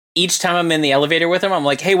each time I'm in the elevator with him, I'm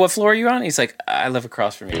like, hey, what floor are you on? He's like, I live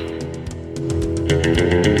across from you.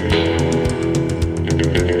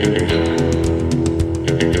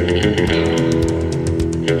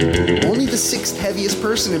 Only the sixth heaviest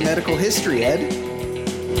person in medical history, Ed.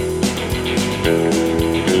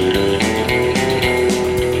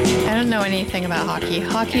 I don't know anything about hockey.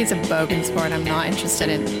 Hockey is a bogan sport I'm not interested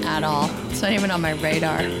in at all. It's not even on my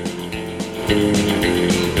radar.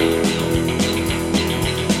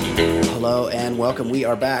 Hello and welcome. We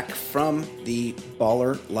are back from the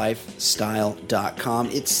ballerlifestyle.com.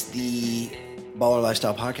 It's the Baller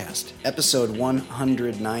Lifestyle Podcast, episode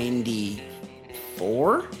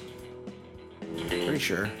 194? Pretty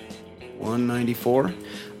sure. 194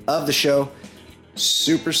 of the show.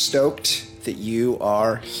 Super stoked that you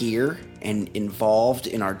are here and involved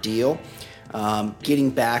in our deal.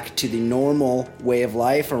 Getting back to the normal way of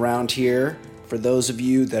life around here. For those of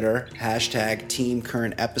you that are hashtag Team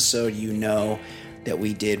Current Episode, you know that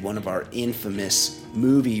we did one of our infamous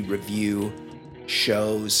movie review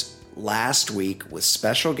shows last week with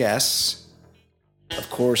special guests. Of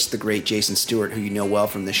course, the great Jason Stewart, who you know well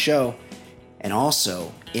from the show, and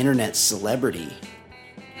also internet celebrity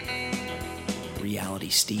Reality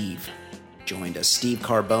Steve joined us. Steve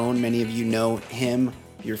Carbone, many of you know him.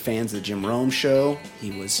 If you're fans of the Jim Rome Show,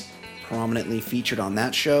 he was prominently featured on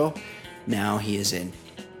that show. Now he is a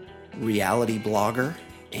reality blogger,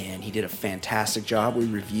 and he did a fantastic job. We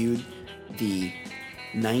reviewed the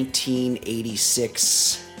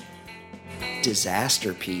 1986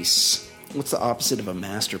 disaster piece. What's the opposite of a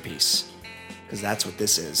masterpiece? Because that's what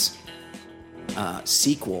this is.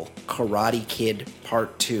 Sequel, Karate Kid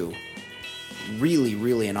Part 2.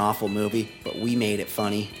 Really an awful movie, but we made it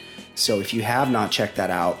funny. So if you have not checked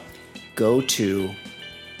that out, go to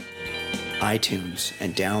iTunes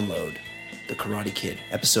and download The Karate Kid,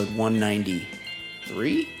 episode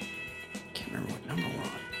 193? Can't remember what number we're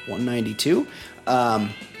on. 192?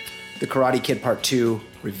 The Karate Kid Part 2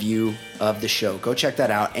 review of the show. Go check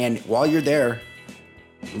that out. And while you're there,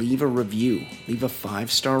 leave a review. Leave a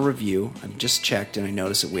 5-star review. I've just checked and I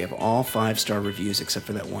noticed that we have all 5-star reviews except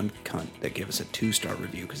for that one cunt that gave us a 2-star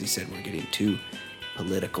review because he said we're getting too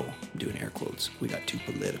political. I'm doing air quotes. We got too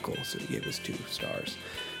political, so he gave us 2 stars.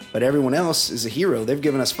 But everyone else is a hero. They've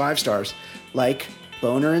given us 5 stars. Like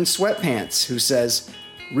Boner in Sweatpants, who says,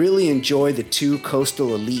 really enjoy the 2 coastal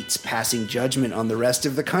elites passing judgment on the rest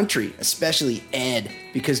of the country, especially Ed,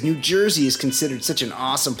 because New Jersey is considered such an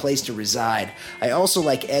awesome place to reside. I also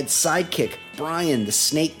like Ed's sidekick, Brian, the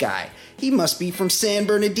snake guy. He must be from San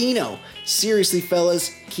Bernardino. Seriously,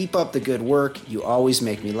 fellas, keep up the good work. You always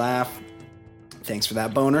make me laugh. Thanks for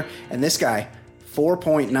that, Boner. And this guy,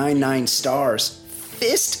 4.99 stars,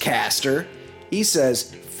 Fistcaster. He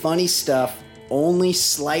says, funny stuff, only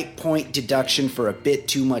slight point deduction for a bit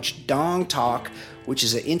too much dong talk, which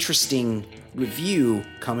is an interesting review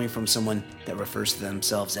coming from someone that refers to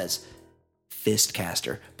themselves as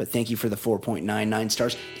Fistcaster. But thank you for the 4.99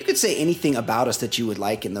 stars. You could say anything about us that you would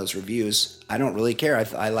like in those reviews. I don't really care.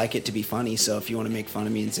 I like it to be funny, so if you want to make fun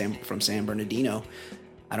of me from San Bernardino,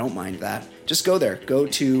 I don't mind that. Just go there. Go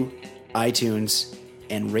to iTunes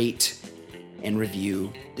and rate and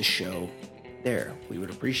review the show there. We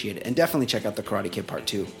would appreciate it. And definitely check out the Karate Kid Part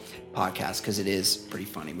 2 podcast because it is pretty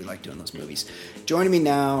funny. We like doing those movies. Joining me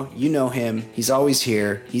now, you know him. He's always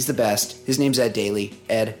here. He's the best. His name's Ed Daly.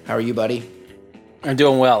 Ed, how are you, buddy? I'm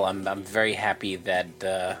doing well. I'm very happy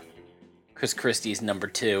that Chris Christie's number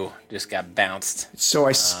 2 just got bounced. So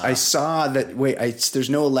I saw that, there's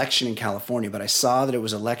no election in California, but I saw that it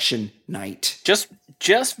was election night. Just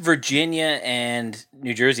Virginia and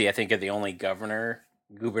New Jersey, I think, are the only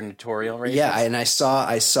gubernatorial races. Yeah, and I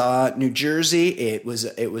saw New Jersey. It was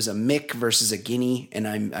a Mick versus a Guinea, and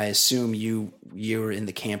I assume you were in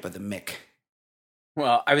the camp of the Mick.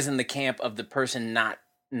 Well, I was in the camp of the person not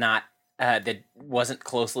that wasn't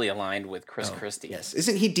closely aligned with Chris Christie. Yes,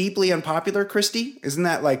 isn't he deeply unpopular, Christie? Isn't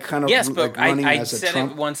that like kind of yes? But like running I as a said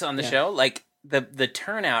Trump? it once on the show, like. The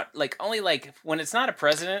turnout, like only like when it's not a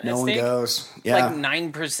president, no one goes. Yeah,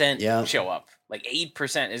 like 9% show up, like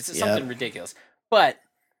 8%. It's just something ridiculous. But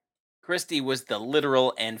Christie was the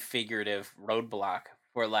literal and figurative roadblock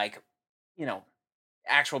for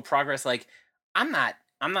actual progress. Like I'm not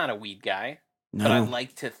a weed guy, but I'd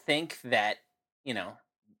like to think that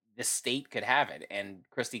the state could have it. And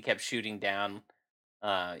Christie kept shooting down,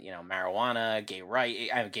 marijuana,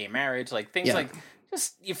 gay marriage, like things like.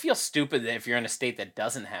 Just you feel stupid if you're in a state that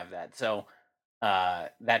doesn't have that. So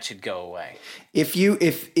that should go away. If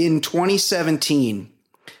in 2017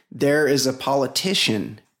 there is a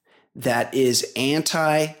politician that is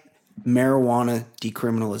anti-marijuana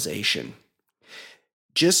decriminalization,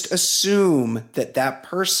 just assume that that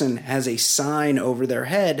person has a sign over their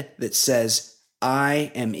head that says,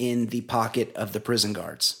 I am in the pocket of the prison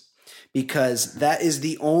guards. Because that is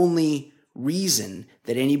the only reason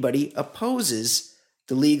that anybody opposes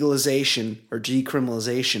the legalization or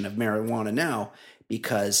decriminalization of marijuana now,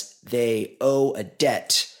 because they owe a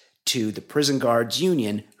debt to the prison guards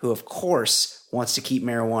union, who of course wants to keep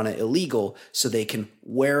marijuana illegal so they can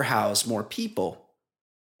warehouse more people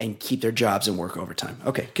and keep their jobs and work overtime.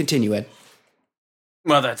 Okay, continue, Ed.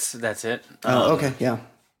 Well, that's it. Oh, okay, yeah.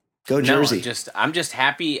 Go Jersey. No, I'm just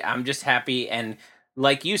happy. I'm just happy, and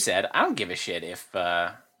like you said, I don't give a shit if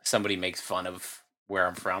somebody makes fun of where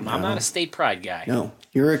I'm from. No. I'm not a state pride guy. No,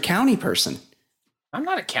 you're a county person. I'm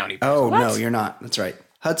not a county person. Oh, what? No, you're not. That's right.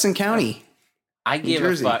 Hudson County. I give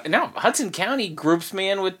a fuck. No, Hudson County groups me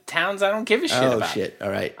in with towns I don't give a shit about. Oh, shit. All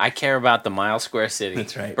right. I care about the Mile Square City.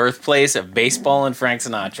 That's right. Birthplace of baseball and Frank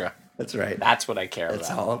Sinatra. That's right. That's what I care about.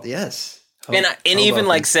 That's all. Yes. And even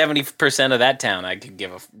like 70% of that town, I couldn't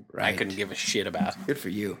give a shit about. Good for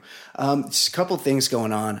you. Just a couple things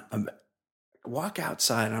going on. Walk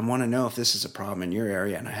outside, and I want to know if this is a problem in your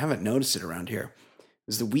area, and I haven't noticed it around here. It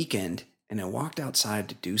was the weekend, and I walked outside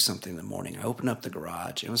to do something in the morning. I opened up the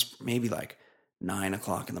garage. It was maybe like 9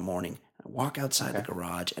 o'clock in the morning. I walk outside the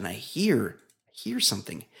garage, and I hear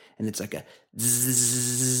something, and it's like a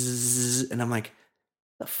zzz, and I'm like,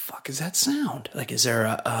 the fuck is that sound? Like, is there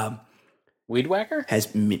a weed whacker?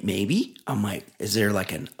 Maybe. I'm like, is there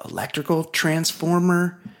like an electrical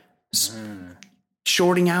transformer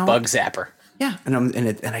shorting out? Bug zapper. Yeah, and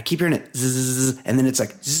I keep hearing it zzz, and then it's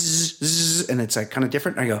like zzz, and it's like kind of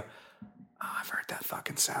different. And I go, oh, I've heard that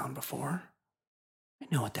fucking sound before. I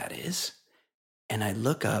know what that is. And I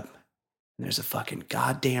look up, and there's a fucking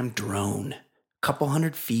goddamn drone, a couple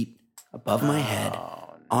 100 feet above my head,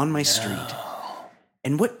 on my street.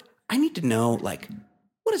 And what I need to know, like,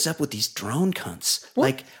 what is up with these drone cunts? What?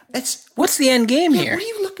 Like, what's the end game here?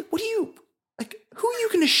 Who are you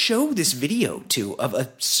going to show this video to of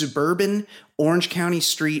a suburban Orange County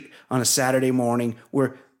street on a Saturday morning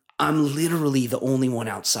where I'm literally the only one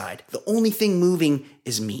outside? The only thing moving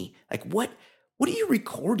is me. Like, what are you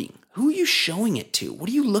recording? Who are you showing it to? What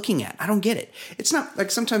are you looking at? I don't get it. It's not like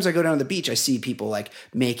sometimes I go down to the beach, I see people like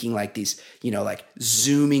making like these, like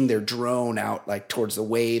zooming their drone out like towards the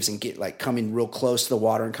waves and get like coming real close to the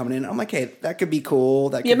water and coming in. I'm like, hey, that could be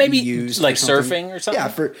cool. That could maybe be used like for surfing or something. Yeah,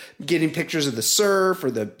 for getting pictures of the surf or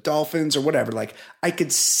the dolphins or whatever. Like I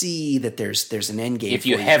could see that there's an end game if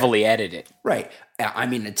you heavily edit it. Right. I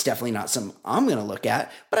mean, it's definitely not something I'm going to look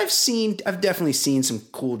at, but I've definitely seen some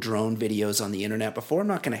cool drone videos on the internet before. I'm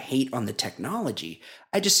not going to hate on the technology.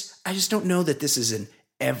 I just don't know that this is an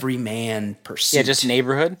everyman pursuit. Yeah, just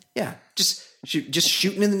neighborhood. Yeah, just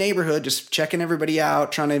shooting in the neighborhood, just checking everybody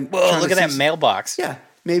out, trying to. Whoa! Look at that mailbox. Yeah,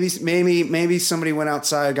 maybe somebody went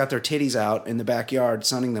outside, got their titties out in the backyard,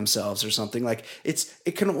 sunning themselves or something. Like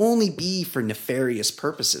it can only be for nefarious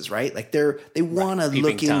purposes, right? Like they want to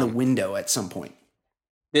look in the window at some point.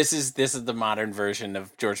 This is the modern version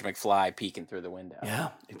of George McFly peeking through the window.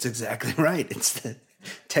 Yeah, it's exactly right. It's the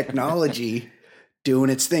technology doing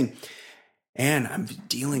its thing. And I'm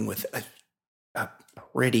dealing with a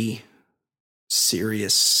pretty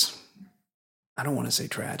serious, I don't want to say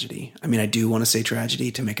tragedy. I mean, I do want to say tragedy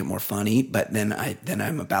to make it more funny, but then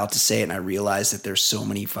I'm about to say it and I realize that there's so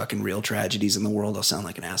many fucking real tragedies in the world. I'll sound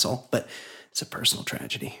like an asshole, but it's a personal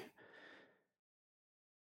tragedy.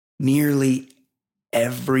 Nearly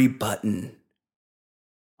every button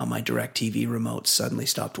on my DirecTV remote suddenly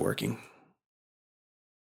stopped working.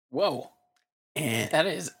 Whoa. And that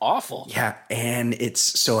is awful. Yeah, and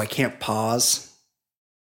so I can't pause.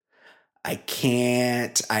 I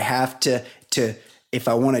have to if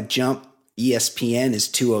I want to jump, ESPN is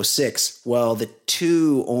 206. Well, the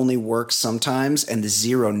 2 only works sometimes and the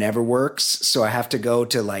 0 never works. So I have to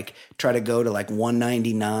try to go to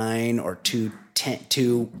 199 or 210,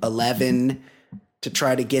 211 to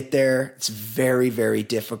try to get there. It's very, very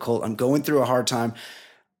difficult. I'm going through a hard time.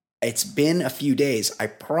 It's been a few days. I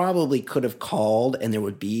probably could have called and there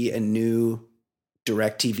would be a new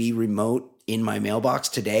DirecTV remote in my mailbox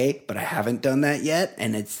today, but I haven't done that yet.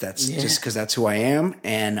 And just because that's who I am.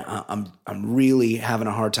 And I'm really having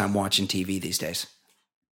a hard time watching TV these days.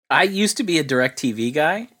 I used to be a DirecTV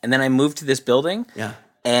guy, and then I moved to this building. Yeah,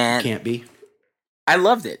 and can't be. I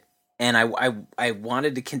loved it, and I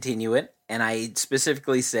wanted to continue it. And I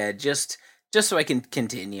specifically said, just so I can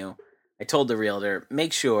continue, I told the realtor,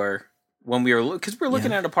 make sure when because we're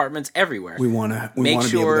looking at apartments everywhere. We want to be able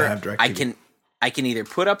to have DirecTV. I can either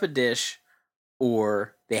put up a dish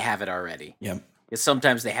or they have it already. Yep. Because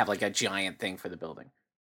sometimes they have like a giant thing for the building.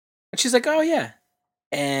 And she's like, oh yeah.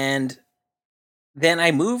 And then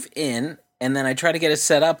I move in, and then I try to get it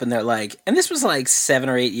set up, and they're like, and this was like 7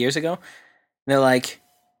 or 8 years ago. And they're like,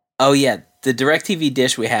 oh yeah, the DirecTV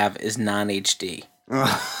dish we have is non-HD.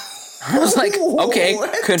 I was like, okay,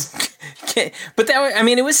 but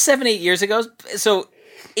it was 7, 8 years ago, so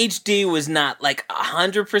HD was not like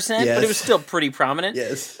 100%, but it was still pretty prominent.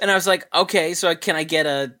 Yes. And I was like, okay, so can I get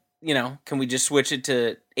can we just switch it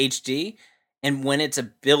to HD? And when it's a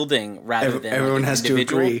building rather than everyone has to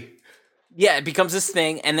agree. Yeah, it becomes this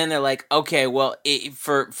thing, and then they're like, okay, well,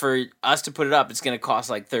 for us to put it up, it's going to cost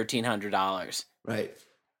like $1,300. Right.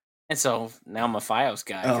 And so now I'm a FiOS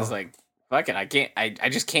guy because fuck it, I can't. I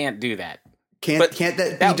just can't do that. Can't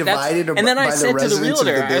that be divided? And then I said to the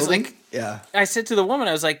realtor, I was like, I said to the woman,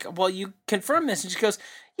 I was like, well, you confirm this, and she goes,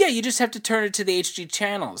 yeah, you just have to turn it to the HD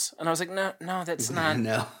channels. And I was like, no, that's not.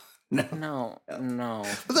 No.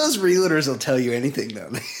 But those realtors will tell you anything, though.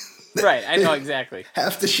 Right, I know exactly.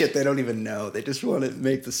 Half the shit they don't even know. They just want to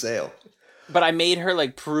make the sale. But I made her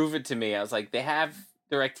prove it to me. I was like, they have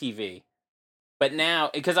DirecTV. But now,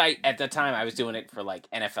 because at the time I was doing it for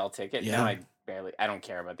NFL ticket. Yeah. Now I don't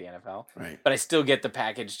care about the NFL. Right. But I still get the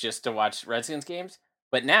package just to watch Redskins games.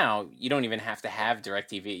 But now you don't even have to have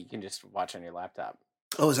DirecTV. You can just watch on your laptop.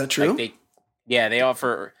 Oh, is that true? They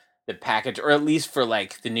offer the package, or at least for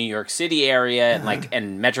the New York City area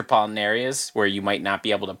and metropolitan areas where you might not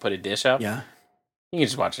be able to put a dish up. Yeah. You can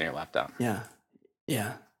just watch on your laptop. Yeah.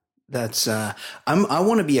 Yeah. That's I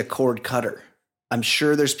want to be a cord cutter. I'm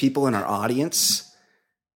sure there's people in our audience.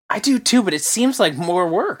 I do too, but it seems like more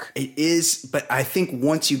work. It is, but I think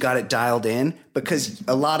once you got it dialed in, because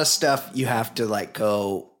a lot of stuff you have to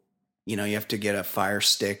go, you have to get a Fire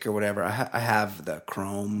Stick or whatever. I have the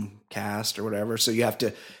Chromecast or whatever, so you have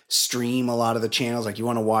to stream a lot of the channels. You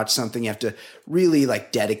want to watch something, you have to really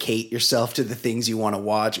dedicate yourself to the things you want to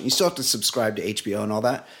watch. And you still have to subscribe to HBO and all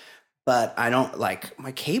that. But I don't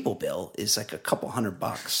my cable bill is a couple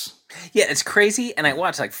 $100. Yeah, it's crazy, and I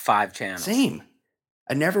watch 5 channels. Same.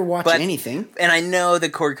 I never watch anything. And I know the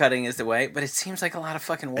cord cutting is the way, but it seems like a lot of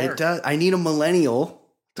fucking work. It does. I need a millennial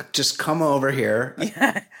to just come over here.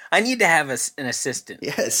 Yeah, I need to have an assistant.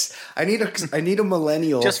 Yes, I need a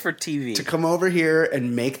millennial just for TV to come over here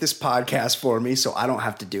and make this podcast for me, so I don't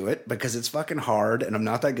have to do it because it's fucking hard and I'm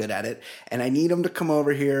not that good at it. And I need them to come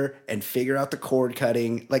over here and figure out the cord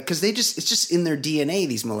cutting, because it's just in their DNA.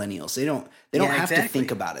 These millennials, they don't have to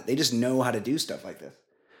think about it. They just know how to do stuff like this.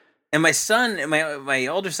 And my son, my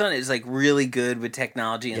older son, is really good with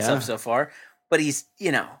technology and stuff so far, but he's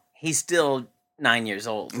still 9 years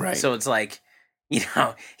old, right? So it's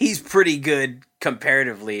he's pretty good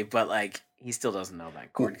comparatively, but he still doesn't know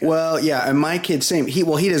about cord cutting. Well, yeah, and my kid same. He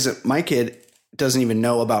doesn't. My kid doesn't even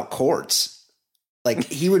know about cords.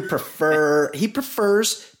 He would prefer. He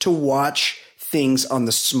prefers to watch things on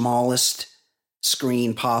the smallest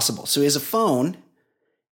screen possible. So he has a phone.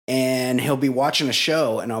 And he'll be watching a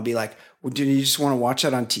show, and I'll be like, well, do you just want to watch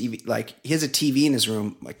that on TV? He has a TV in his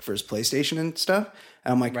room, for his PlayStation and stuff.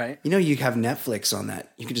 And I'm like, right. You have Netflix on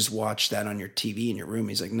that. You could just watch that on your TV in your room.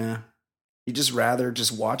 He's like, nah. You just rather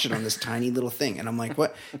just watch it on this tiny little thing. And I'm like,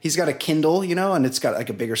 what? He's got a Kindle, and it's got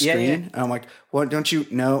a bigger screen. Yeah. And I'm like, what? Don't you?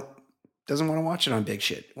 No. Doesn't want to watch it on big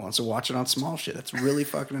shit. Wants to watch it on small shit. That's really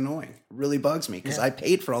fucking annoying. It really bugs me because I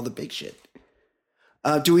paid for all the big shit.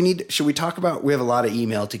 Should we talk about, we have a lot of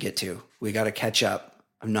email to get to. We got to catch up.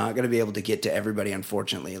 I'm not going to be able to get to everybody,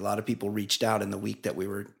 unfortunately. A lot of people reached out in the week that we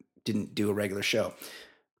didn't do a regular show.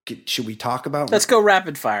 Should we talk about? Let's go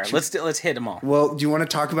rapid fire. Let's hit them all. Well, do you want to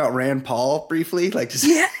talk about Rand Paul briefly? Does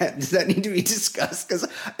that need to be discussed? Because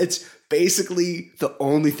it's basically the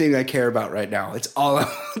only thing I care about right now. It's all I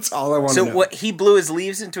want to know. So what? He blew his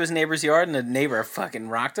leaves into his neighbor's yard, and the neighbor fucking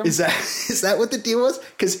rocked him. Is that what the deal was?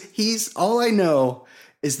 Because all I know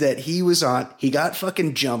is that he got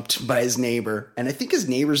fucking jumped by his neighbor, and I think his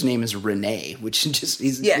neighbor's name is Rene, which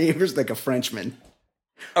his neighbor's a Frenchman.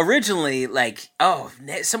 Originally,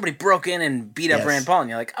 somebody broke in and beat up Rand Paul, and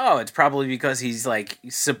you're like, oh, it's probably because he's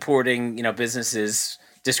supporting, businesses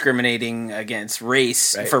discriminating against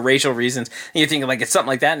race for racial reasons. And you're thinking it's something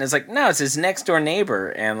like that, and it's no, it's his next door neighbor,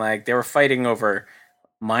 and they were fighting over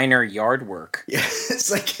minor yard work. Yeah,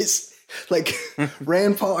 it's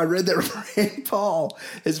Rand Paul. I read that Rand Paul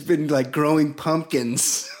has been growing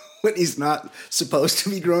pumpkins when he's not supposed to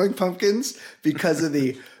be growing pumpkins because of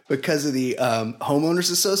the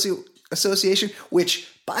homeowners association,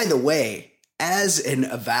 which, by the way, as an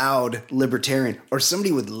avowed libertarian or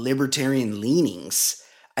somebody with libertarian leanings,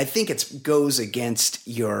 I think it goes against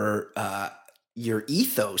your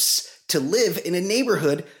ethos to live in a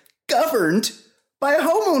neighborhood governed by a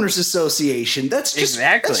homeowners association. That's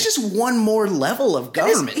just one more level of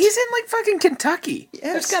government. He's in like fucking Kentucky. Yes.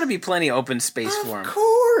 There's got to be plenty of open space for him. Of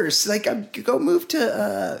course. Like, go move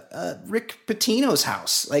to Rick Pitino's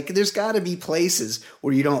house. Like, there's got to be places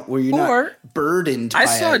where you're not burdened by a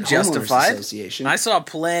homeowners association. I saw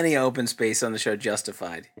plenty of open space on the show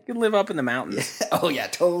Justified. You can live up in the mountains. Oh yeah,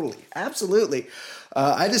 totally, absolutely.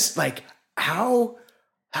 I just like how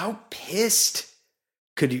pissed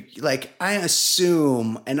could you, like, I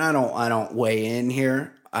assume, and I don't weigh in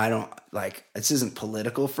here. I don't, like, this isn't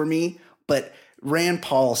political for me, but Rand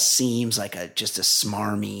Paul seems like just a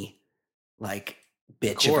smarmy, like,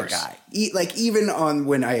 bitch of a guy. Even on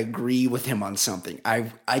when I agree with him on something,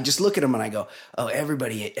 I just look at him and I go, oh,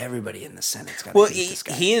 everybody in the Senate's got to hate this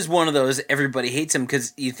guy. He is one of those, everybody hates him,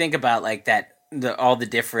 because you think about, like, all the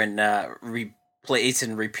different replace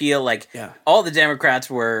and repeal, like, all the Democrats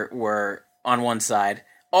were on one side,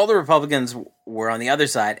 all the Republicans were on the other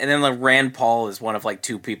side, and then like Rand Paul is one of like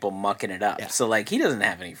two people mucking it up. Yeah. So like he doesn't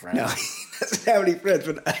have any friends. No, he doesn't have any friends.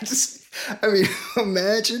 But I mean,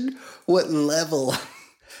 imagine what level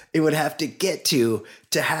it would have to get to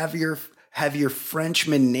have your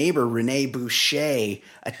Frenchman neighbor Rene Boucher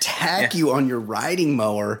attack you on your riding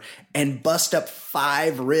mower and bust up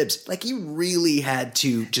 5 ribs. Like, he really had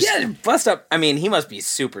to just bust up. I mean, he must be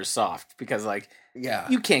super soft because like. Yeah,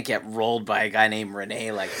 you can't get rolled by a guy named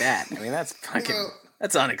Rene like that. I mean, that's fucking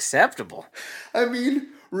that's unacceptable. I mean,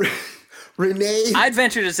 Rene. I'd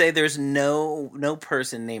venture to say there's no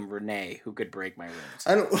person named Rene who could break my ribs.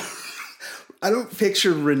 I don't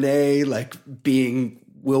picture Rene like being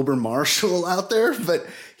Wilbur Marshall out there, but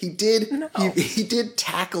he did. No. He did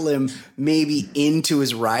tackle him maybe into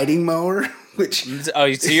his riding mower. So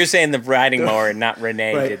you're saying the riding mower, not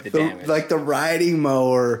Rene, did the damage? Like the riding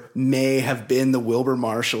mower may have been the Wilbur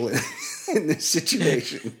Marshall in this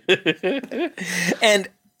situation. And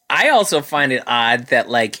I also find it odd that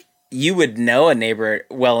like you would know a neighbor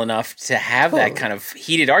well enough to have that kind of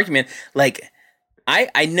heated argument. Like I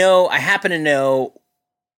happen to know,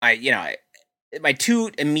 my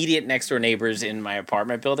 2 immediate next door neighbors in my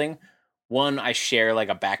apartment building. One, I share like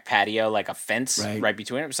a back patio, like a fence right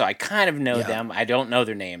between them. So I kind of know them. I don't know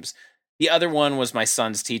their names. The other one was my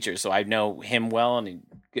son's teacher. So I know him well and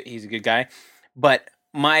he's a good guy. But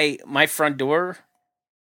my front door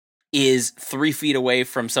is 3 feet away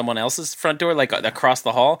from someone else's front door, like across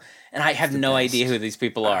the hall. And I have no idea who these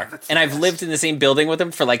people are. And I've lived in the same building with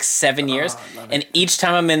them for like 7 years. And each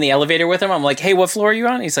time I'm in the elevator with him, I'm like, hey, what floor are you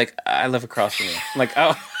on? He's like, I live across from you. I'm like,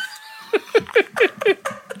 oh.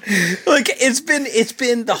 Like it's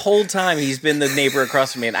been the whole time he's been the neighbor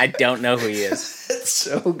across from me, and I don't know who he is. It's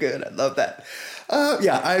so good. I love that.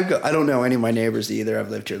 I don't know any of my neighbors either. I've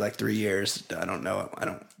lived here like 3 years. I don't know.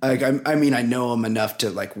 I mean, I know them enough to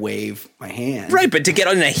like wave my hand. Right, but to get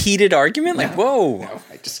on a heated argument, like, whoa. No,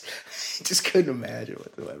 I just couldn't imagine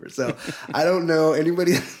whatsoever. So I don't know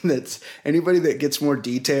anybody that gets more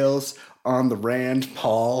details on the Rand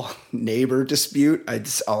Paul neighbor dispute.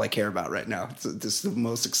 All I care about right now. This is the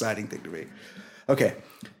most exciting thing to me. Okay,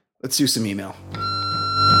 let's do some email.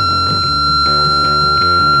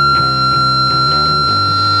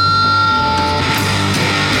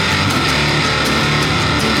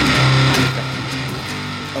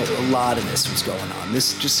 A lot of this was going on.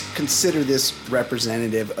 Just consider this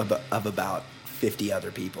representative of about 50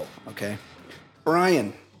 other people, okay?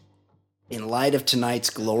 Brian, in light of tonight's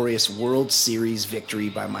glorious World Series victory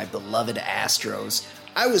by my beloved Astros,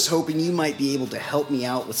 I was hoping you might be able to help me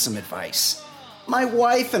out with some advice. My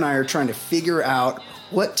wife and I are trying to figure out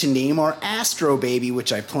what to name our Astro baby,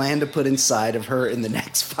 which I plan to put inside of her in the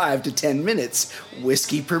next 5 to 10 minutes,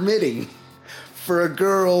 whiskey permitting. For a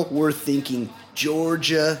girl, we're thinking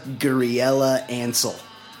Georgia Gurriela Ansel.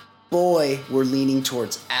 Boy, we're leaning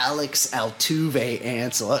towards Alex Altuve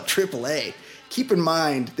Ansel at AAA. Keep in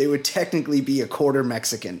mind, they would technically be a quarter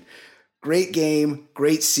Mexican. Great game,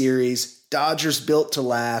 great series. Dodgers built to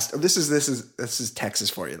last. This is Texas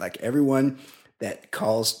for you. Like everyone that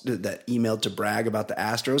emailed to brag about the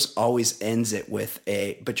Astros always ends it with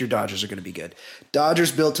but your Dodgers are going to be good.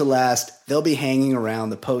 Dodgers built to last. They'll be hanging around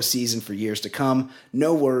the postseason for years to come.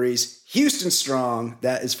 No worries. Houston strong.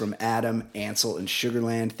 That is from Adam Ansel in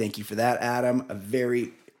Sugarland. Thank you for that, Adam.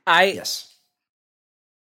 Yes.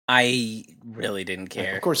 I really didn't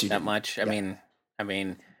care. Of course you that didn't. Much. I mean,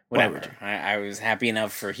 whatever. I was happy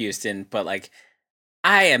enough for Houston, but like,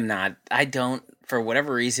 for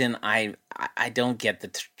whatever reason, I don't get the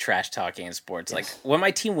trash talking in sports. Yes. Like when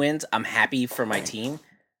my team wins, I'm happy for my team,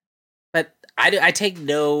 but I take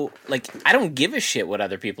I don't give a shit what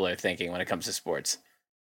other people are thinking when it comes to sports.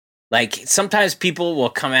 Like sometimes people will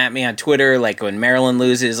come at me on Twitter, like when Maryland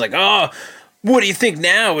loses, like, oh, what do you think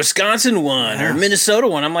now? Wisconsin won or Minnesota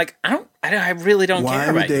won. I'm like, I really don't care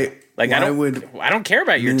about you. Like, I don't care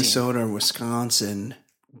about your team. Minnesota or Wisconsin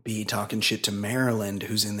be talking shit to Maryland,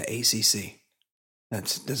 who's in the ACC?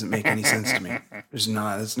 That doesn't make any sense to me. It's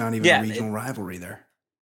not even a regional rivalry there.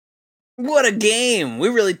 What a game. We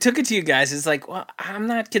really took it to you guys. It's like, well, I'm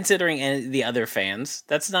not considering any of the other fans.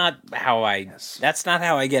 That's not how I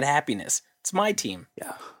get happiness. It's my team.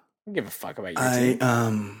 Yeah. I don't give a fuck about your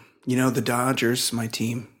team. The Dodgers, my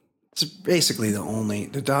team. It's basically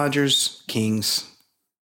the Dodgers, Kings,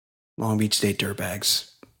 Long Beach State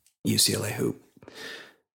Dirtbags, UCLA Hoop.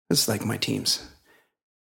 It's like my teams.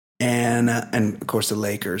 And of course the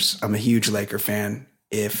Lakers. I'm a huge Laker fan.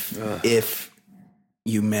 If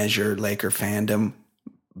you measure Laker fandom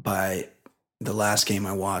by the last game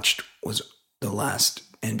I watched was the last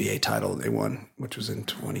NBA title they won, which was in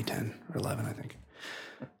 2010 or 11, I think.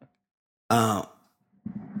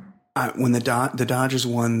 When the Dodgers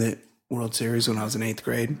won the World Series when I was in 8th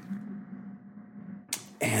grade,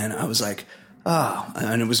 and I was like, oh,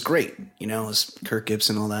 and it was great. It was Kirk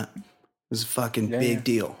Gibson, all that. It was a fucking big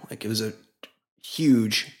deal. Like, it was a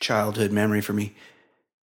huge childhood memory for me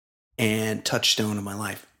and touchstone of my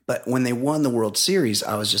life. But when they won the World Series,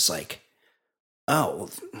 I was just like, oh, well,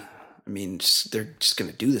 I mean, they're just going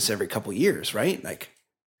to do this every couple years, right? Like,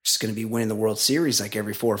 just going to be winning the World Series like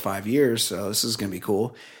every 4 or 5 years. So this is going to be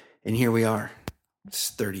cool. And here we are. It's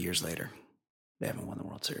 30 years later. They haven't won the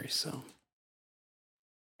World Series. So,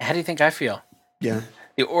 how do you think I feel? Yeah.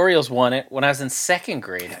 The Orioles won it when I was in 2nd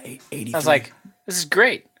grade. Yeah, I was like, this is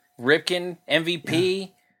great. Ripken, MVP. Yeah.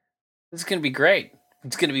 This is going to be great.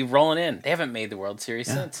 It's going to be rolling in. They haven't made the World Series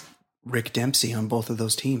since. Rick Dempsey on both of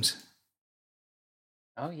those teams.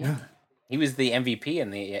 Oh, yeah. He was the MVP in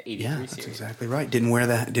the 83 series. Yeah, that's exactly right. Didn't wear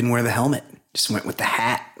the helmet. Just went with the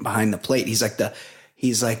hat behind the plate. He's like the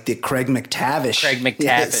Craig McTavish.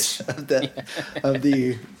 Yes, of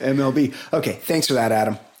the MLB. Okay, thanks for that,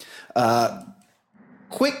 Adam.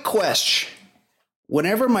 Quick question.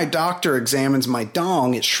 Whenever my doctor examines my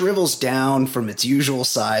dong, it shrivels down from its usual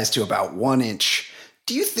size to about 1 inch.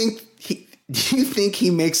 Do you think he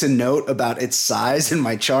makes a note about its size in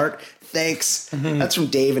my chart? Thanks. That's from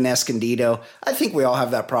Dave in Escondido. I think we all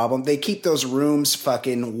have that problem. They keep those rooms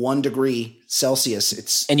fucking 1 degree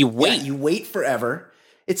Celsius. And you wait. Yeah, you wait forever.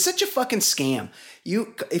 It's such a fucking scam.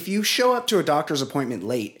 If you show up to a doctor's appointment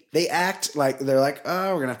late, they act like they're like, oh,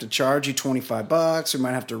 we're going to have to charge you $25. We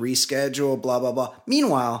might have to reschedule, blah, blah, blah.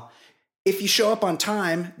 Meanwhile, if you show up on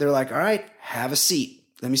time, they're like, all right, have a seat.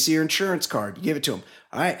 Let me see your insurance card. You give it to them.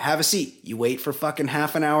 All right, have a seat. You wait for fucking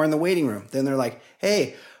half an hour in the waiting room. Then they're like,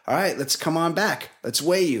 hey, all right, let's come on back. Let's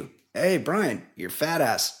weigh you. Hey, Brian, you're fat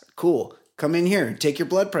ass. Cool. Come in here and take your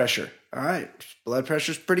blood pressure. All right, blood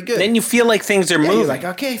pressure's pretty good. Then you feel like things are moving. You're like,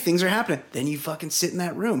 okay, things are happening. Then you fucking sit in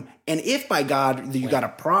that room. And if by God you got a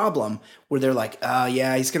problem where they're like, oh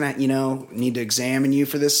yeah, he's gonna, need to examine you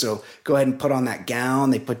for this, so go ahead and put on that gown.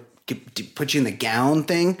 They put you in the gown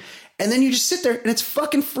thing. And then you just sit there and it's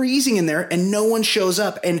fucking freezing in there and no one shows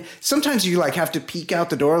up. And sometimes you like have to peek out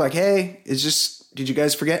the door like, hey, did you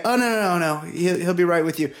guys forget? Oh, no. He'll be right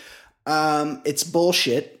with you. It's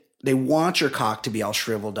bullshit. They want your cock to be all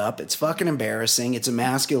shriveled up. It's fucking embarrassing. It's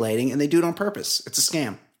emasculating, and they do it on purpose. It's a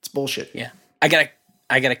scam. It's bullshit. Yeah, I got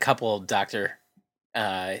a couple of doctor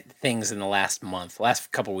things in the last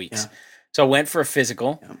couple weeks. Yeah. So I went for a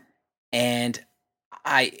physical, and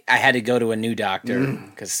I had to go to a new doctor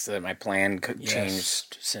because my plan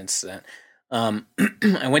changed since then.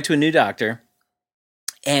 I went to a new doctor,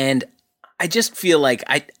 and I just feel like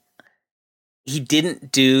he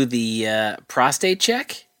didn't do the prostate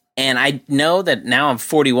check. And I know that now I'm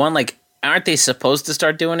 41. Like, aren't they supposed to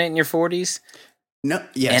start doing it in your 40s? No.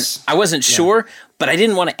 Yes. And I wasn't sure, but I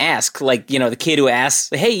didn't want to ask. Like, the kid who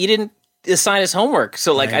asked, "Hey, you didn't assign his homework,"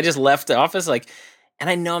 so like I just left the office. Like, and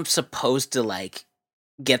I know I'm supposed to like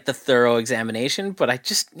get the thorough examination, but I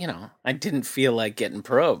just I didn't feel like getting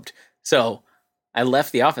probed, so I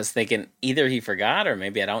left the office thinking either he forgot or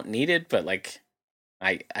maybe I don't need it. But like,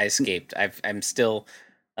 I escaped. I'm still.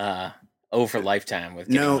 Over lifetime with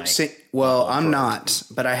I'm not,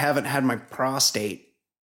 but I haven't had my prostate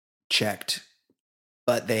checked.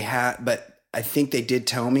 But I think they did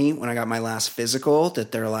tell me when I got my last physical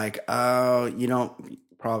that they're like, oh, you don't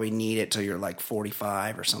probably need it till you're like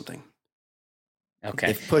 45 or something. Okay,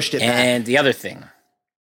 they've pushed it back. And the other thing, a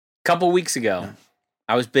couple weeks ago,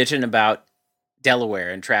 I was bitching about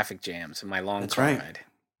Delaware and traffic jams in my long car ride.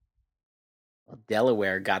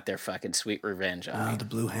 Delaware got their fucking sweet revenge on me. The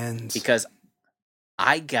Blue Hens. Because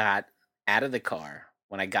I got out of the car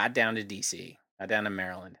when I got down to DC, got down to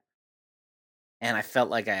Maryland, and I felt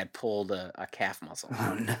like I had pulled a calf muscle.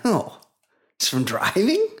 Oh no! It's from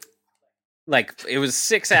driving. Like it was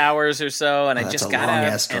 6 hours or so, and I That's just a got long out.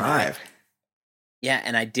 ass drive.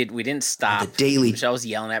 And we didn't stop. The daily. Michelle was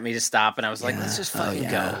yelling at me to stop, and I was like, let's just fucking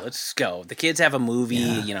go. Let's just go. The kids have a movie.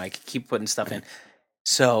 You know, I could keep putting stuff in.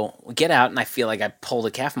 So we get out, and I feel like I pulled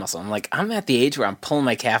a calf muscle. I'm like, I'm at the age where I'm pulling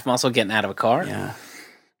my calf muscle getting out of a car. Yeah.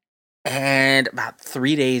 And about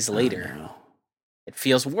 3 days later, it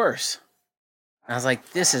feels worse. I was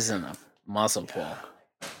like, this isn't a muscle pull.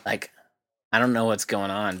 Like, I don't know what's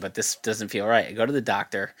going on, but this doesn't feel right. I go to the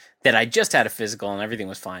doctor that I just had a physical and everything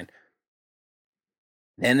was fine.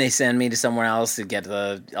 Then they send me to somewhere else to get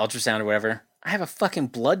the ultrasound or whatever. I have a fucking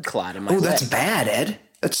blood clot in my leg. That's bad, Ed.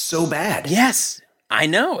 That's so bad. Yes, I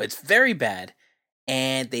know. It's very bad.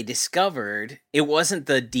 And they discovered it wasn't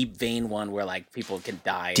the deep vein one where like people can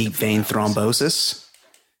die. Deep vein thrombosis?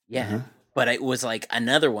 Yeah. But it was like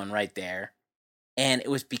another one right there. And it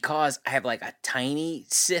was because I have like a tiny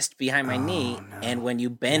cyst behind my knee. No. And when you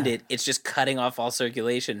bend it, it's just cutting off all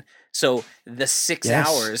circulation. So the 6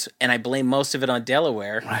 hours, and I blame most of it on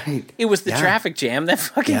Delaware, it was the traffic jam that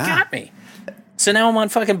fucking got me. So now I'm on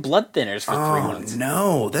fucking blood thinners for 3 months.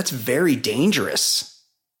 No, that's very dangerous.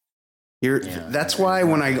 That's why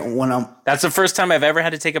when I'm that's the first time I've ever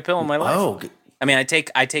had to take a pill in my life. Oh, I mean, I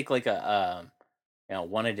take like a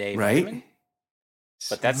one a day vitamin.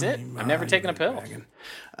 But that's it. I've never taken a pill.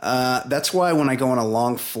 That's why when I go on a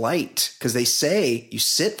long flight, because they say you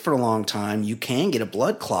sit for a long time, you can get a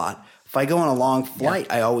blood clot. If I go on a long flight,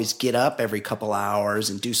 I always get up every couple hours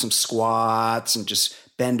and do some squats and just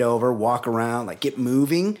bend over, walk around, like get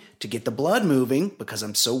moving to get the blood moving because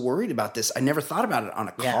I'm so worried about this. I never thought about it on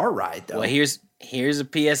a car ride, though. Well, here's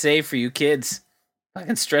a PSA for you kids.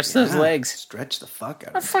 Fucking stretch those legs. Stretch the fuck out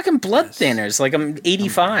of I'm fucking blood thinners. Like I'm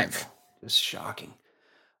 85. It's shocking.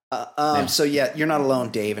 So you're not alone,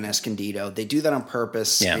 Dave and Escondido. They do that on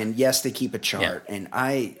purpose, and yes, they keep a chart. And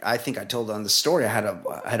I think I told on the story. I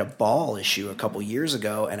had a ball issue a couple years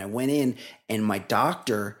ago, and I went in, and my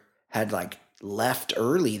doctor had like left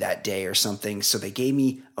early that day or something, so they gave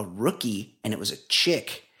me a rookie, and it was a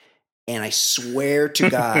chick. And I swear to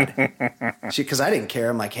God, because I didn't care.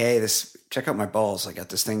 I'm like, hey, check out my balls. I got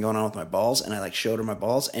this thing going on with my balls, and I like showed her my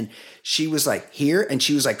balls, and she was like, here, and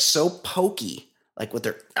she was like so pokey. Like with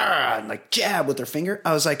her, like jab with her finger.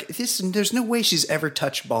 I was like, there's no way she's ever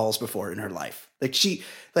touched balls before in her life.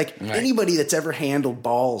 Like anybody that's ever handled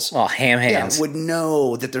balls, ham hands, would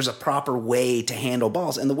know that there's a proper way to handle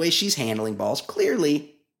balls. And the way she's handling balls,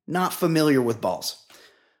 clearly not familiar with balls.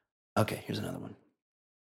 Okay, here's another one.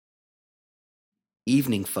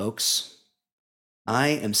 Evening, folks. I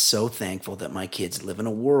am so thankful that my kids live in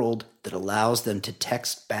a world that allows them to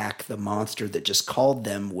text back the monster that just called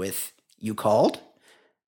them with, "You called?"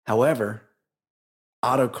 However,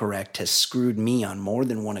 autocorrect has screwed me on more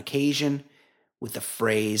than one occasion with a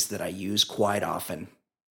phrase that I use quite often.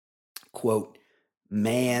 Quote,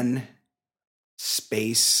 man,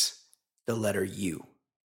 space, the letter U.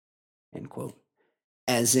 End quote.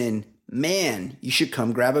 As in, man, you should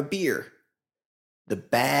come grab a beer. The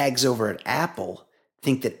bags over at Apple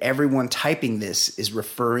think that everyone typing this is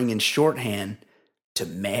referring in shorthand to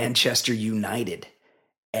Manchester United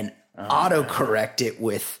and autocorrect it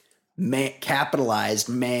with capitalized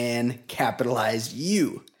man, capitalized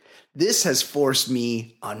U. This has forced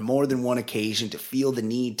me on more than one occasion to feel the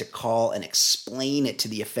need to call and explain it to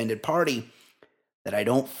the offended party that I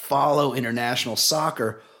don't follow international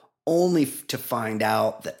soccer, only to find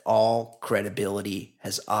out that all credibility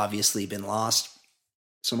has obviously been lost.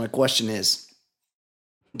 So my question is,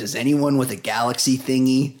 does anyone with a Galaxy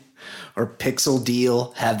thingy or Pixel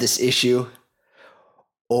deal have this issue?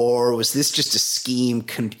 Or was this just a scheme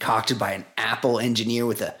concocted by an Apple engineer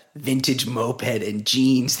with a vintage moped and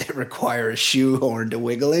jeans that require a shoehorn to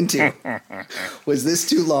wiggle into? Was this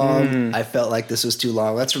too long? I felt like this was too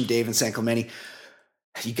long. That's from Dave in San Clemente.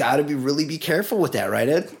 You got to really be careful with that, right,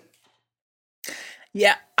 Ed?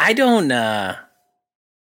 Yeah, I don't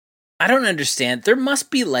understand. There must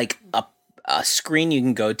be like a screen you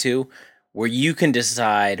can go to where you can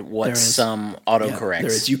decide what some autocorrects.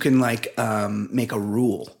 There is. You can like make a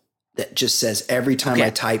rule that just says every time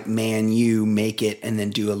I type man, you make it and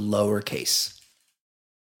then do a lowercase.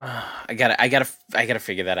 I gotta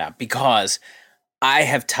figure that out because I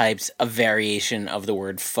have typed a variation of the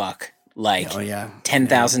word fuck like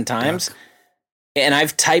 10,000 times. Duck. And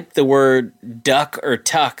I've typed the word duck or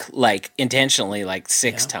tuck like intentionally like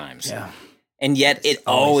 6 times. Yeah. And yet it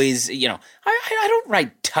always, I don't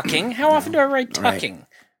write tucking. How often do I write tucking?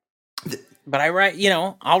 Right. but I write,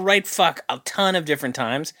 I'll write fuck a ton of different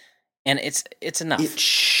times, and it's enough. You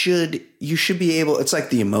should be able, it's like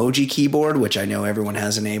the emoji keyboard, which I know everyone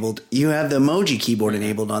has enabled. You have the emoji keyboard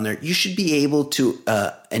enabled on there. You should be able to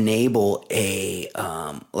enable a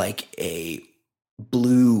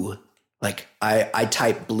blue, like I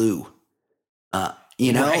type blue,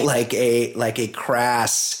 right. like a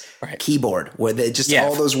crass keyboard where they just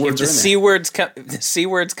all those words if the are in the C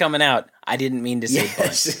word's coming out. I didn't mean to say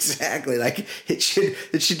yes, exactly. Like it should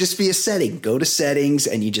just be a setting. Go to settings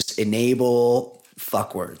and you just enable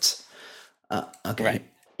fuck words. Okay. Right.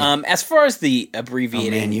 As far as the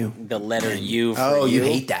abbreviating the letter U for you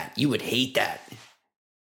hate that. You would hate that.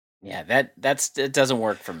 Yeah, it doesn't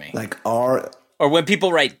work for me. Like R, or when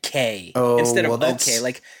people write K instead of okay,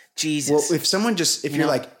 like Jesus. Well, if you're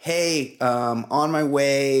like, hey, on my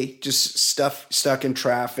way, just stuck in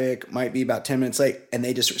traffic, might be about 10 minutes late, and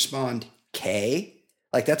they just respond K,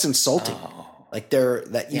 like that's insulting. Like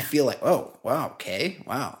you feel like, oh wow, K,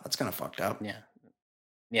 wow, that's kind of fucked up.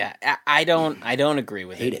 Yeah. I don't agree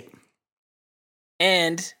with Hate it.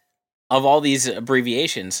 And of all these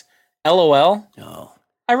abbreviations, LOL. Oh,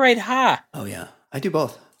 I write ha. Oh yeah, I do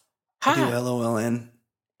both. Ha. I do LOL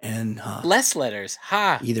and ha. Less letters.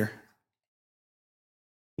 Ha. Either.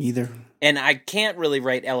 And I can't really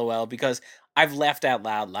write LOL because I've laughed out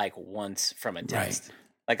loud like once from a text. Right.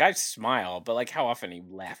 Like I smile, but like how often are you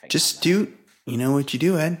laughing? Just you know what you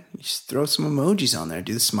do, Ed? You just throw some emojis on there.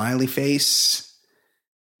 Do the smiley face.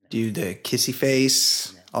 Do the kissy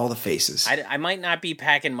face. All the faces. I might not be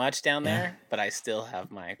packing much down there, but I still have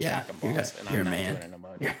my cock and balls, and I'm not doing an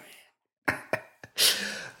emoji.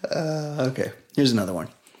 Okay, here's another one.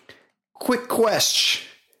 Quick question.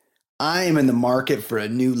 I am in the market for a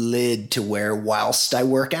new lid to wear whilst I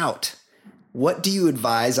work out. What do you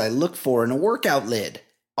advise I look for in a workout lid?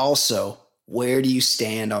 Also, where do you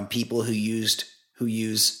stand on people who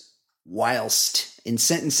use whilst in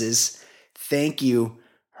sentences? Thank you,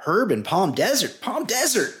 Herb in Palm Desert. Palm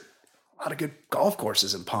Desert. A lot of good golf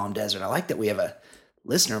courses in Palm Desert. I like that we have a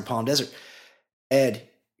listener in Palm Desert. Ed,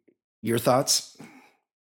 your thoughts?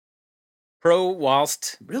 Pro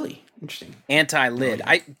whilst. Really interesting. Anti-lid.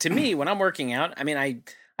 To me, when I'm working out, I mean,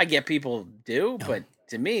 I get people do, but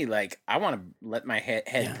to me, like I want to let my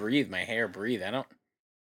head breathe, my hair breathe. I don't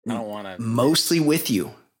want to. Mostly with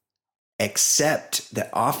you, except that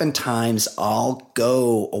oftentimes I'll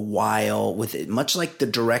go a while with it, much like the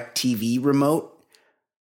DirecTV remote.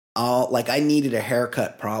 I needed a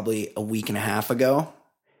haircut probably a week and a half ago.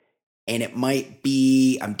 And it might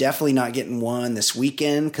be, I'm definitely not getting one this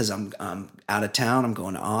weekend because I'm out of town. I'm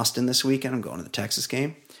going to Austin this weekend. I'm going to the Texas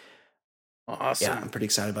game. Awesome. Yeah, I'm pretty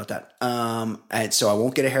excited about that. And so I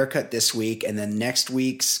won't get a haircut this week. And then next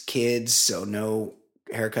week's kids, so no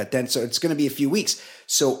haircut then. So it's going to be a few weeks.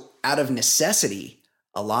 So out of necessity,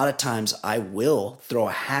 a lot of times I will throw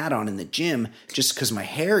a hat on in the gym just because my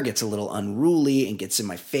hair gets a little unruly and gets in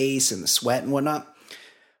my face and the sweat and whatnot.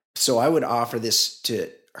 So I would offer this to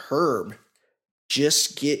Herb,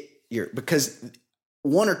 just get because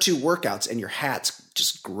one or two workouts and your hat's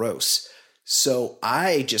just gross. So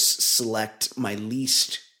I just select my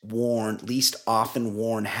least often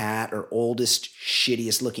worn hat or oldest,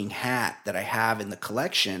 shittiest looking hat that I have in the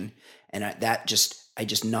collection. And I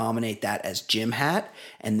just nominate that as gym hat.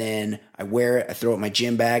 And then I wear it, I throw it in my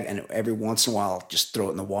gym bag, and every once in a while I'll just throw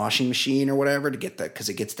it in the washing machine or whatever to get that, because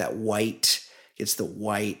it gets the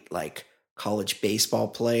white, like college baseball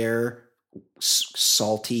player,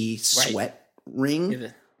 salty sweat ring. Yeah,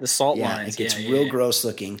 the salt lines. It gets real gross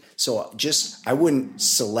looking. So I wouldn't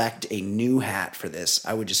select a new hat for this.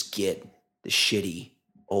 I would just get the shitty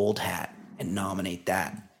old hat and nominate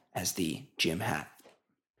that as the gym hat.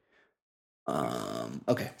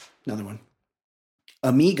 Okay, another one.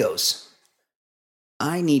 Amigos.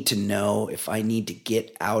 I need to know if I need to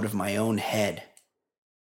get out of my own head.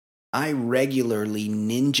 I regularly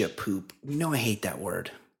ninja poop. You know I hate that word.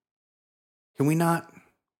 Can we not?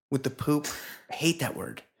 With the poop? I hate that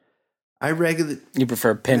word. You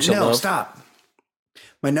prefer pinch a loaf? No, stop.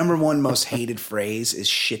 My number one most hated phrase is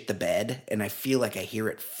shit the bed, and I feel like I hear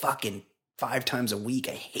it fucking 5 times a week.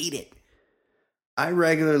 I hate it. I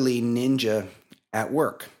regularly ninja at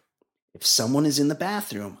work. If someone is in the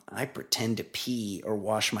bathroom, I pretend to pee or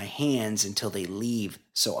wash my hands until they leave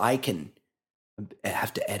so I can... I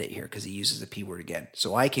have to edit here because he uses the P word again.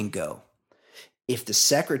 So I can go. If the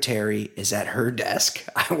secretary is at her desk,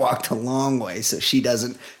 I walk a long way so she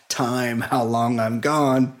doesn't time how long I'm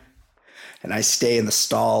gone. And I stay in the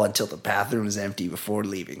stall until the bathroom is empty before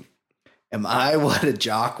leaving. Am I what a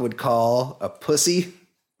jock would call a pussy?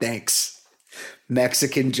 Thanks.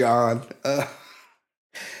 Mexican John.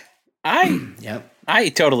 Yep. I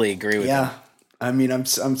totally agree with that. Yeah. I mean, I'm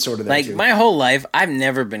sort of there Like too. my whole life, I've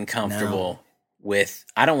never been comfortable with.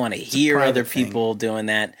 I don't want to hear other people doing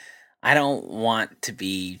that. I don't want to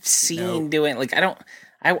be seen doing. Like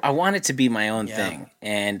I want it to be my own thing.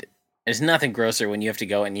 And there's nothing grosser when you have to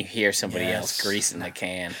go and you hear somebody else greasing the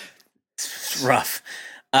can. It's rough.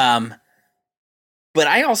 But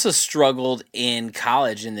I also struggled in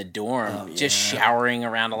college in the dorm, just showering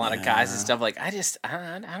around a lot of guys and stuff. Like I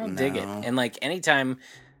don't dig it. And like anytime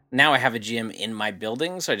now I have a gym in my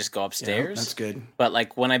building, so I just go upstairs. That's good. But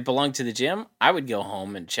like when I belonged to the gym, I would go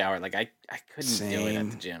home and shower. Like I couldn't do it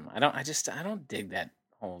at the gym. I don't dig that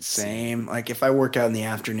whole Same. Like if I work out in the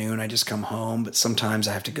afternoon, I just come home, but sometimes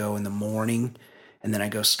I have to go in the morning and then I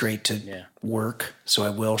go straight to work. So I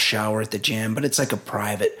will shower at the gym, but it's like a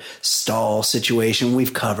private stall situation.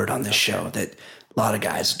 We've covered on this show that a lot of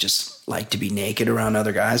guys just like to be naked around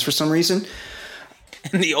other guys for some reason.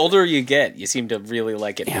 And the older you get, you seem to really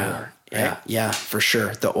like it more. Right? Yeah, for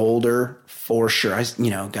sure. The older, for sure.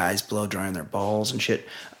 Guys blow drying their balls and shit.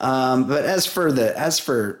 But as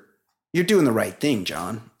for you're doing the right thing,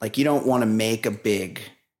 John. Like you don't want to make a big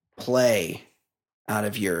play out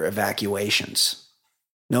of your evacuations.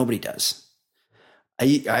 Nobody does.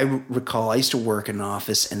 I recall I used to work in an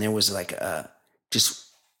office and there was like there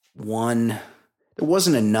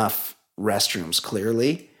wasn't enough restrooms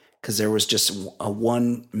clearly because there was just a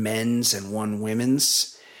one men's and one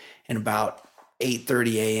women's, and about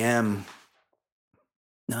 8:30 a.m.,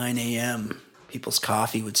 9 a.m., people's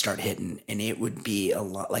coffee would start hitting, and it would be a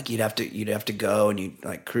lot. Like you'd have to go and you'd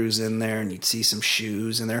like cruise in there and you'd see some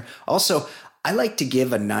shoes in there. Also, I like to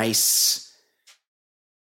give a nice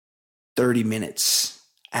 30 minutes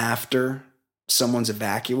after someone's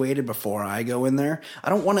evacuated before I go in there. I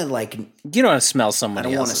don't want to you don't want to smell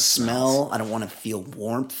somebody else's. I don't want to smell. I don't want to feel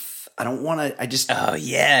warmth. I don't want to, oh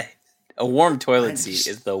yeah. A warm toilet seat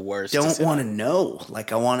is the worst. Don't want to know.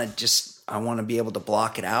 Like I want to be able to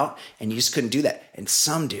block it out, and you just couldn't do that. And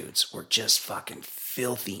some dudes were just fucking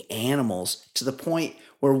filthy animals to the point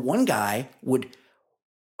where one guy would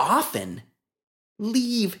often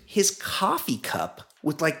leave his coffee cup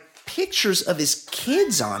with like pictures of his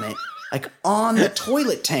kids on it, like on the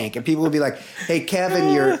toilet tank, and people would be like, "Hey,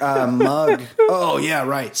 Kevin, your mug." Oh yeah,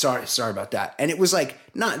 right. Sorry about that. And it was like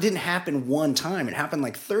it didn't happen one time. It happened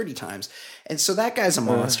like 30 times. And so that guy's a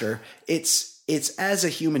monster. It's as a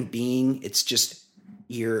human being, it's just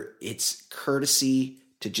it's courtesy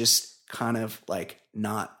to just kind of like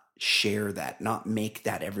not share that, not make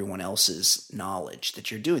that everyone else's knowledge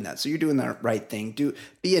that you're doing that. So you're doing the right thing.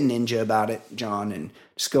 Be a ninja about it, John, and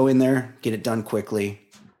just go in there, get it done quickly,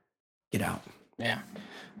 get out. Yeah.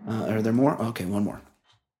 Are there more? Okay, one more.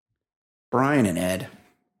 Brian and Ed,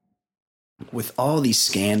 with all these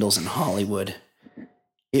scandals in Hollywood,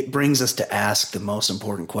 it brings us to ask the most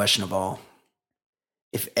important question of all.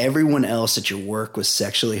 If everyone else at your work was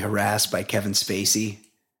sexually harassed by Kevin Spacey,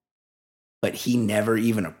 but he never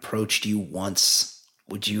even approached you once,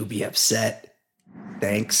 would you be upset?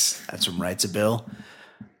 Thanks. That's from Writes a Bill.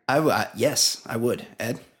 Yes, I would.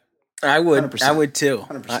 Ed? I would. 100%. I would too.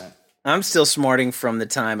 100%. I'm still smarting from the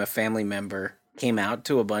time a family member came out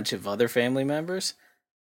to a bunch of other family members,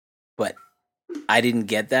 but I didn't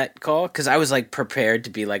get that call because I was like prepared to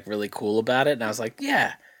be like really cool about it. And I was like,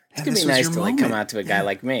 yeah, it's going to be nice to like come out to a guy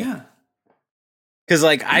like me. Yeah. Cause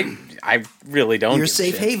like I really don't. You're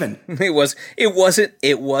safe haven. It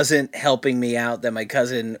wasn't helping me out that my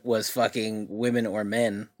cousin was fucking women or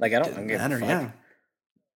men. Like I don't give a fuck. Yeah.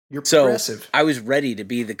 You're progressive. So I was ready to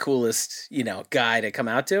be the coolest, guy to come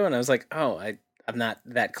out to, and I was like, oh, I'm not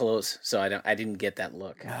that close, so I didn't get that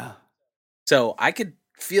look. Yeah. So I could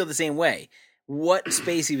feel the same way. What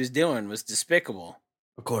Spacey was doing was despicable.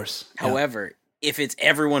 Of course. However, if it's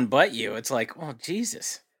everyone but you, it's like, oh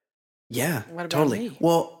Jesus. Yeah, what about totally. Me?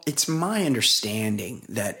 Well, it's my understanding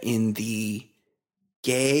that in the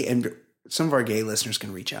gay, and some of our gay listeners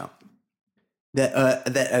can reach out, that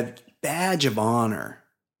a badge of honor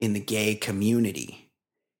in the gay community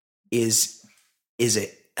is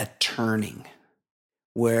a turning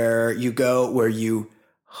where you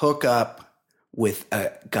hook up with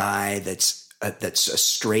a guy that's a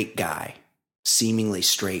straight guy, seemingly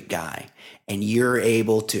straight guy, and you're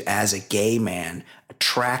able to, as a gay man,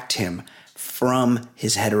 attract him from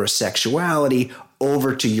his heterosexuality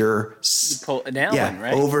over to your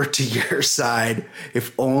right? over to your side,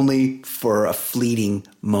 if only for a fleeting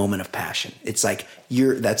moment of passion. It's like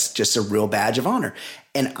that's just a real badge of honor.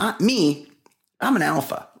 And I'm an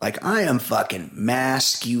alpha. Like, I am fucking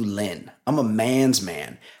masculine. I'm a man's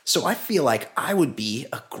man. So I feel like I would be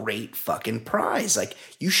a great fucking prize. Like,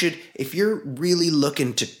 you should, if you're really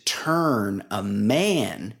looking to turn a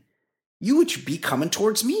man, you would be coming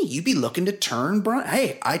towards me. You'd be looking to turn Brian.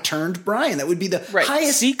 Hey, I turned Brian. That would be the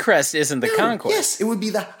highest. Seacrest isn't the conquest. Yes, it would be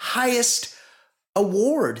the highest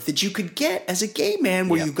award that you could get as a gay man,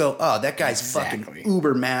 where you go, oh, that guy's fucking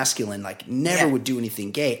uber masculine, like never would do anything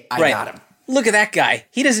gay. I got him. Look at that guy.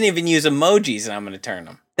 He doesn't even use emojis, and I'm going to turn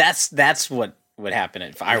him. That's what would happen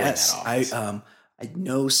if I were in that office. I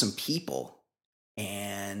know some people,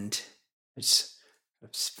 and just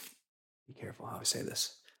be careful how I say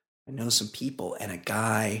this. I know some people, and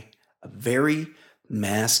a very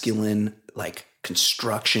masculine, like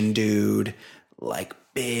construction dude, like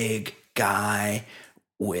big guy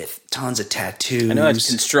with tons of tattoos. I know a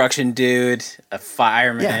construction dude, a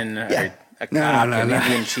fireman, or a cop, an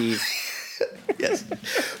Indian chief. Yes,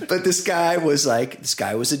 but this guy was a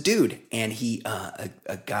dude, and he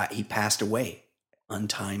passed away,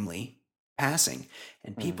 untimely passing,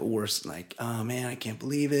 and people were like, "Oh man, I can't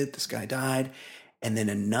believe it! This guy died." And then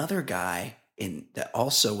another guy that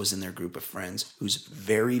also was in their group of friends, who's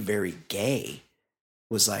very, very gay,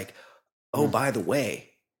 was like, "Oh, by the way,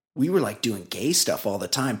 we were like doing gay stuff all the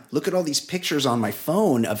time. Look at all these pictures on my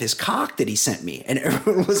phone of his cock that he sent me." And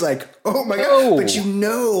everyone was like, "Oh my God." But you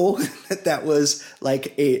know that was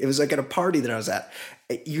like it was like at a party that I was at.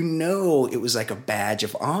 You know, it was like a badge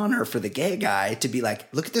of honor for the gay guy to be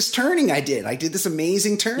like, "Look at this turning I did. I did this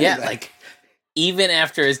amazing turning." Yeah, like even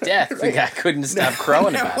after his death, the guy couldn't stop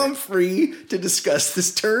crowing about it. I'm free to discuss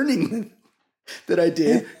this turning that I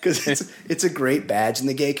did because it's a great badge in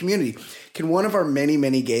the gay community. Can one of our many,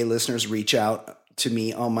 many gay listeners reach out to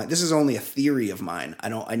me on this is only a theory of mine.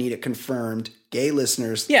 I need it confirmed. Gay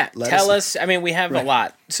listeners. Yeah. Tell us. I mean, we have a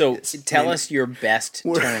lot. So tell us your best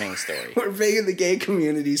turning story. We're big in the gay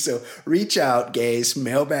community. So reach out, gays,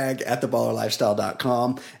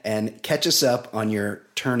 mailbag@theballerlifestyle.com, and catch us up on your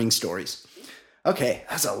turning stories. Okay,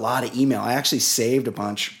 that's a lot of email. I actually saved a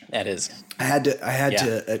bunch. That is. I had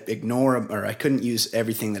to ignore them, or I couldn't use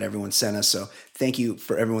everything that everyone sent us. So thank you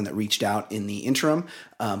for everyone that reached out in the interim.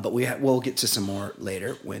 But we'll get to some more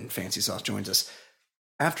later when Fancy Sauce joins us.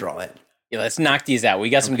 After all that. Yeah, let's knock these out. We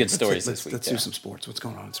got some good stories this week. Let's do some sports. What's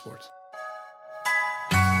going on in sports?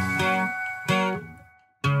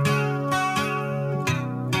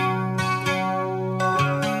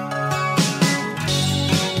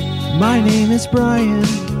 My name is Brian.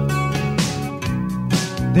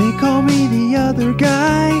 They call me the other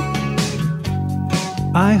guy.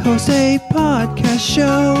 I host a podcast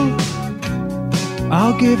show.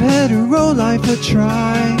 I'll give hetero life a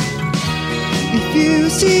try. If you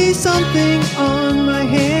see something on my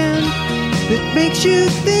hand that makes you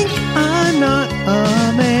think I'm not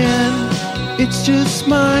a man, it's just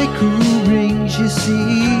my cool rings, you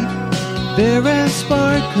see. They're as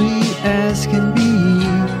sparkly as can be.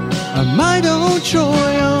 My old Troy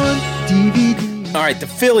on DVD. All right, the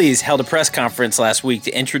Phillies held a press conference last week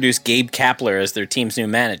to introduce Gabe Kapler as their team's new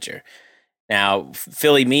manager. Now,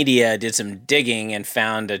 Philly media did some digging and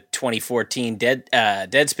found a 2014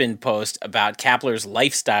 Deadspin post about Kapler's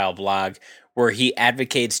lifestyle blog where he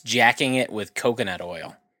advocates jacking it with coconut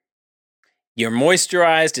oil. You're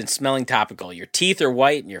moisturized and smelling topical. Your teeth are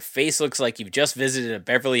white and your face looks like you've just visited a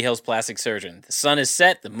Beverly Hills plastic surgeon. The sun is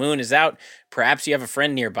set, the moon is out. Perhaps you have a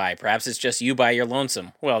friend nearby. Perhaps it's just you by your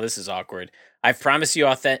lonesome. Well, this is awkward. I've promised you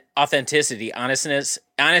authenticity, honesty,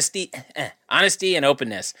 and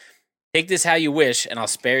openness. Take this how you wish, and I'll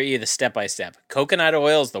spare you the step-by-step. Coconut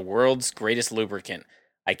oil is the world's greatest lubricant.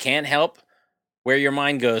 I can't help where your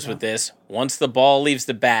mind goes with this. Once the ball leaves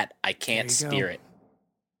the bat, I can't steer it.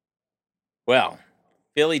 Well,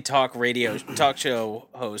 Philly talk show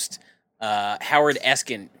host Howard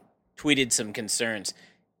Eskin tweeted some concerns.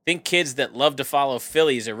 Think kids that love to follow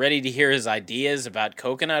Phillies are ready to hear his ideas about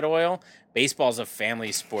coconut oil? Baseball's a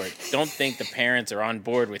family sport. Don't think the parents are on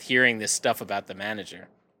board with hearing this stuff about the manager.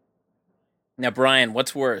 Now, Brian,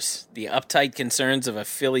 what's worse? The uptight concerns of a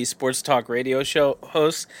Philly sports talk radio show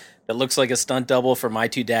host that looks like a stunt double for My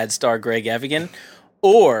Two Dads star Greg Evigan,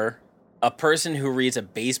 or a person who reads a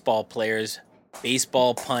baseball player's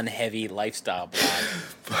baseball pun-heavy lifestyle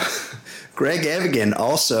blog? Greg Evigan,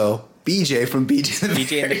 also BJ from BJ and the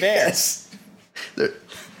Bear. Yes.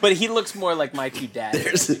 But he looks more like My Two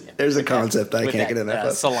Dads. There's a concept I can't get enough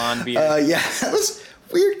of. Salon beard. Yeah, that was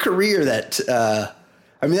a weird career that...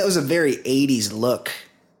 that was a very 80s look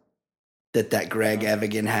that Greg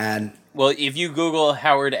Evigan had. Well, if you Google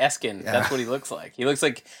Howard Eskin, that's what he looks like. He looks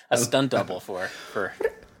like a stunt double for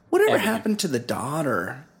Whatever Evigan. happened to the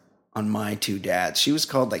daughter on My Two Dads. She was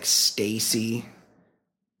called like Stacy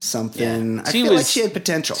something. Yeah. I feel like she had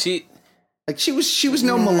potential. She was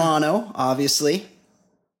no Milano, obviously.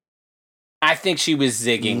 I think she was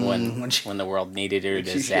zigging when the world needed her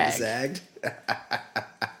to zag. Zagged.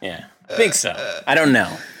 Yeah, I think so. I don't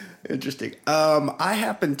know. Interesting. I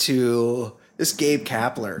happen to this Gabe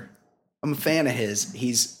Kapler. I'm a fan of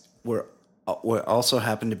his. We're also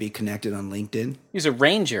happen to be connected on LinkedIn. He's a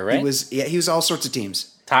Ranger, right? He was all sorts of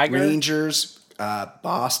teams. Tiger, Rangers,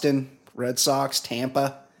 Boston, Red Sox,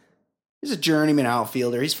 Tampa. He's a journeyman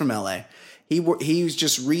outfielder. He's from LA. He was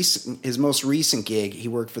just recent. His most recent gig, he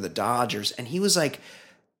worked for the Dodgers, and he was like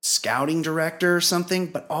scouting director or something.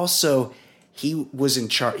 But also, he was in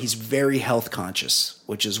charge. He's very health conscious,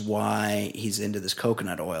 which is why he's into this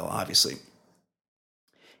coconut oil, obviously.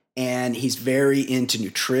 And he's very into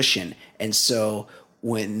nutrition. And so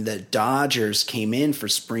when the Dodgers came in for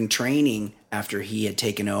spring training after he had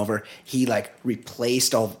taken over, he like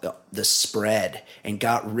replaced all the spread and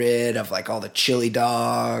got rid of like all the chili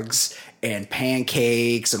dogs and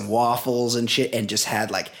pancakes and waffles and shit, and just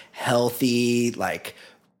had like healthy, like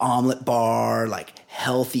omelet bar, like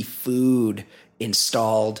healthy food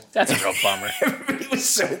installed. That's a real bummer. Everybody was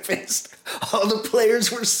so pissed. All the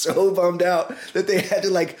players were so bummed out that they had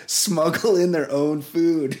to like smuggle in their own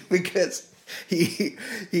food because he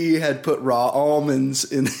had put raw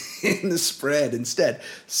almonds in the spread instead.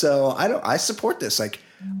 So I support this. Like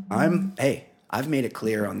I've made it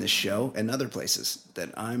clear on this show and other places that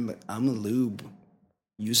I'm a lube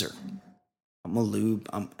user. I'm a lube.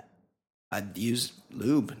 I'd use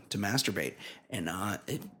lube to masturbate, and I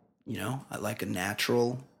like a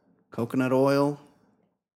natural coconut oil,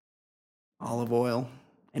 olive oil,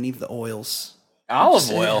 any of the oils.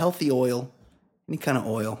 Olive oil, healthy oil, any kind of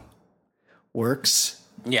oil works.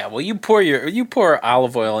 Yeah, well, you pour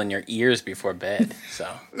olive oil in your ears before bed. So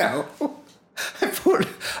no, I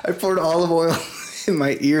poured olive oil in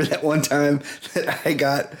my ear that one time that I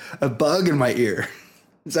got a bug in my ear.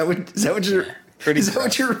 Is that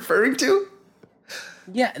what you're referring to?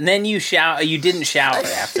 Yeah, and then you didn't shower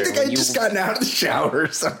after. I think I just gotten out of the shower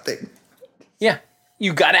or something. Yeah,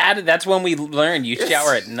 you got out of. That's when we learned you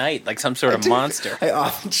shower at night like some sort of monster. I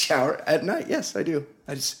often shower at night. Yes, I do.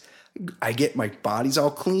 I get my body's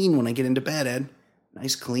all clean when I get into bed, Ed.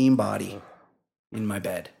 Nice clean body in my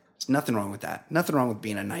bed. There's nothing wrong with that. Nothing wrong with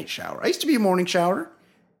being a night shower. I used to be a morning shower.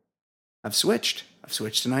 I've switched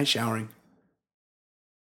to night showering.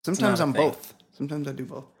 Sometimes I'm both. Sometimes I do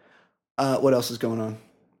both. What else is going on?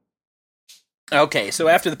 Okay, so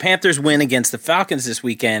after the Panthers win against the Falcons this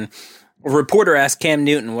weekend, a reporter asked Cam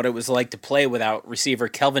Newton what it was like to play without receiver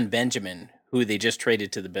Kelvin Benjamin, who they just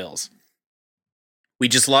traded to the Bills. We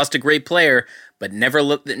just lost a great player, but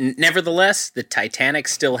nevertheless, the Titanic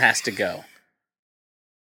still has to go.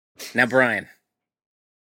 Now, Brian,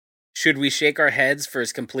 should we shake our heads for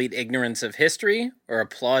his complete ignorance of history or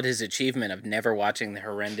applaud his achievement of never watching the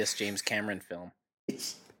horrendous James Cameron film?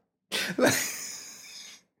 It's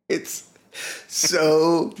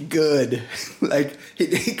so good. Like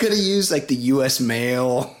he could have used like the U.S.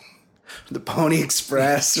 Mail, the Pony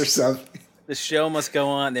Express or something. The show must go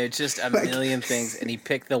on. There's just a million things, and he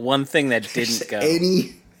picked the one thing that didn't go.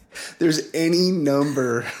 There's any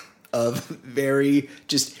number of very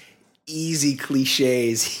just easy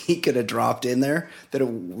cliches he could have dropped in there that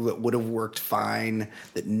would have worked fine,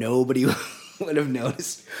 that nobody would have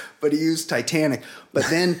noticed, but he used Titanic. But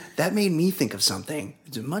then that made me think of something.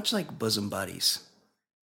 It's much like bosom buddies.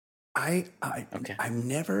 I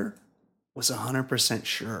never was 100%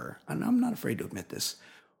 sure, and I'm not afraid to admit this,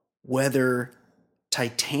 whether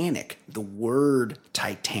Titanic, the word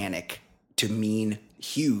Titanic to mean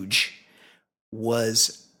huge,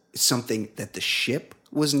 was something that the ship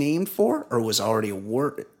was named for, or was already a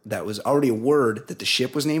word that the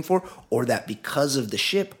ship was named for, or that because of the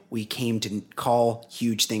ship we came to call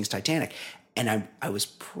huge things Titanic. And I was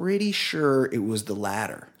pretty sure it was the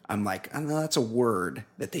latter. I'm like, I know that's a word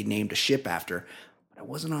that they named a ship after, but I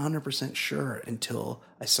wasn't 100% sure until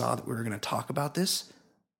I saw that we were going to talk about this.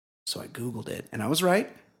 So I Googled it, and I was right.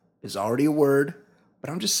 It's already a word, but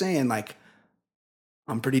I'm just saying, like,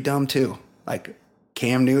 I'm pretty dumb too. Like,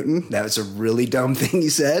 Cam Newton, that was a really dumb thing he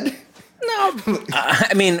said. No,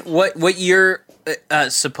 I mean, what you're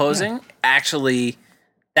supposing, actually,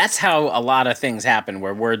 that's how a lot of things happen,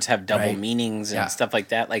 where words have double meanings and stuff like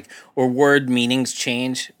that, like, or word meanings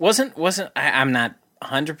change. I'm not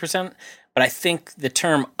 100%, but I think the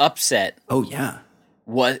term upset. Oh yeah.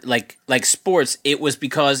 Was like sports. It was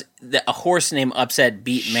because a horse named Upset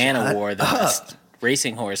beat Man of War, the best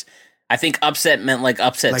racing horse. I think upset meant like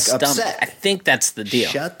upset stomach. Upset. I think that's the deal.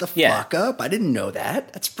 Shut the fuck up. I didn't know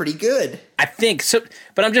that. That's pretty good. I think so.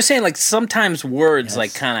 But I'm just saying, like, sometimes words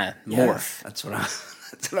like kind of morph. That's what I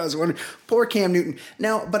was wondering. Poor Cam Newton.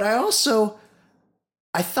 Now, but I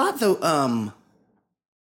thought though,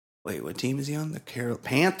 wait, what team is he on? The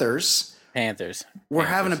Panthers. Panthers were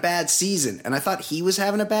having a bad season, and I thought he was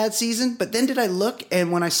having a bad season. But then did I look, and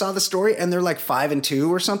when I saw the story, and they're like 5-2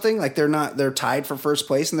 or something, like they're tied for first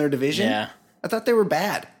place in their division. Yeah, I thought they were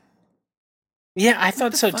bad. Yeah, I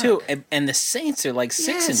thought so too. And the Saints are like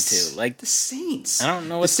 6-2. Like the Saints. I don't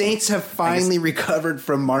know. The Saints have finally recovered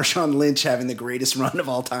from Marshawn Lynch having the greatest run of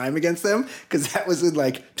all time against them, because that was in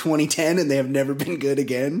like 2010, and they have never been good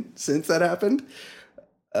again since that happened.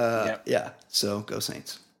 Yeah. So go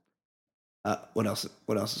Saints. What else?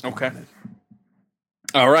 What else is going on?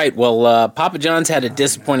 All right. Well, Papa John's had a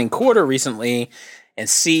disappointing quarter recently, and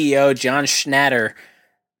CEO John Schnatter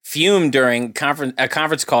fumed during a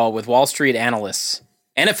conference call with Wall Street analysts.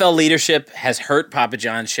 NFL leadership has hurt Papa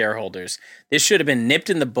John's shareholders. This should have been nipped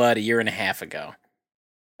in the bud a year and a half ago.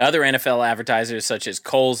 Other NFL advertisers, such as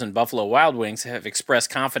Kohl's and Buffalo Wild Wings, have expressed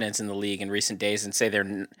confidence in the league in recent days and say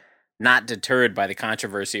they're not deterred by the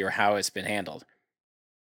controversy or how it's been handled.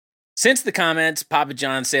 Since the comments, Papa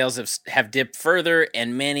John's sales have dipped further,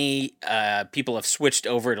 and many people have switched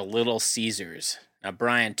over to Little Caesars. Now,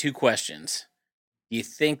 Brian, 2 questions. Do you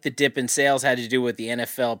think the dip in sales had to do with the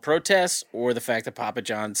NFL protests or the fact that Papa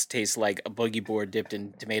John's tastes like a boogie board dipped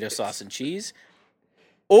in tomato sauce and cheese?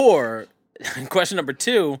 Or, question number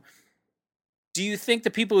 2, do you think the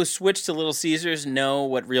people who switched to Little Caesars know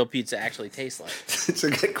what real pizza actually tastes like? It's a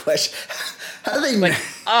good question. How do they like,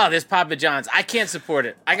 oh, this Papa John's. I can't support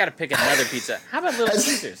it. I got to pick another pizza. How about Little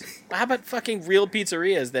Caesars? How about fucking real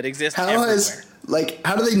pizzerias that exist everywhere?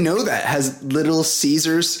 How do they know that? Has Little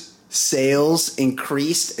Caesars sales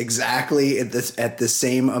increased exactly at the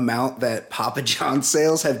same amount that Papa John's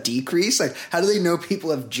sales have decreased? Like, how do they know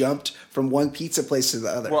people have jumped from one pizza place to the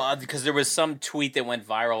other? Well, because there was some tweet that went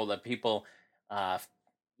viral that people...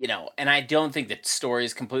 and I don't think the story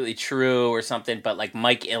is completely true or something, but like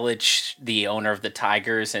Mike Ilitch, the owner of the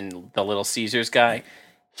Tigers and the Little Caesars guy,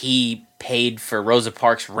 he paid for Rosa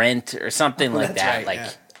Parks' rent or something like that.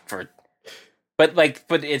 Right,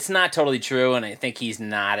 but it's not totally true, and I think he was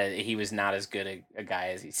not as good a guy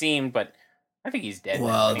as he seemed, but I think he's dead.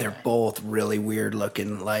 Well, anyway. They're both really weird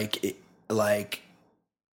looking, the Little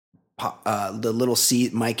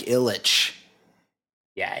Mike Ilitch.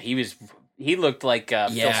 Yeah, he looked like Phil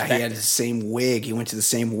Spector. He had the same wig. He went to the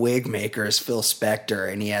same wig maker as Phil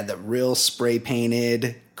Spector, and he had the real spray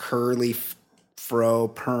painted curly fro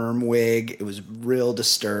perm wig. It was real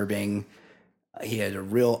disturbing. He had a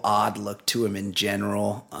real odd look to him in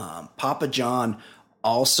general. Papa John,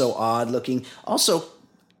 also odd looking. Also,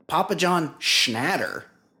 Papa John Schnatter.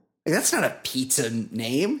 That's not a pizza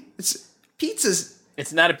name. It's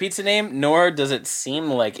not a pizza name, nor does it seem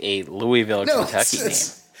like a Louisville, Kentucky name.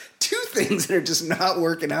 2 things that are just not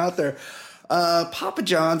working out there. Papa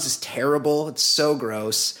John's is terrible. It's so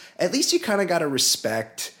gross. At least you kind of got to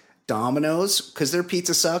respect Domino's because their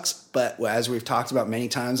pizza sucks. But as we've talked about many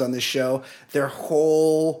times on this show, their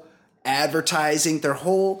whole advertising, their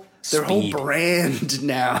whole brand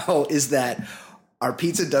now is that our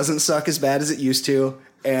pizza doesn't suck as bad as it used to.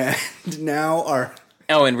 And now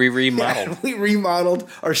and we remodeled. Yeah, we remodeled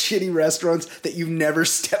our shitty restaurants that you've never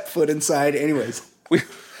stepped foot inside anyways.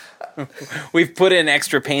 We've put in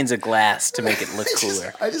extra panes of glass to make it look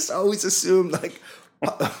cooler. I just always assumed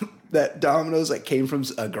that Domino's came from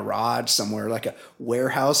a garage somewhere, like a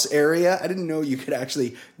warehouse area. I didn't know you could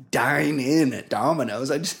actually dine in at Domino's.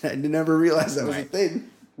 I never realized that was a thing.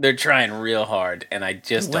 They're trying real hard, and I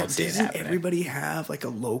just don't see it happening. Doesn't everybody have a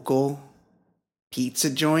local pizza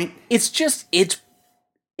joint?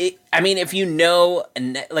 I mean, if you know,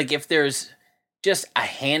 if there's just a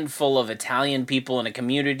handful of Italian people in a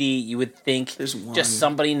community, you would think just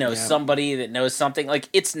somebody knows somebody that knows something.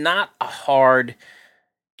 It's not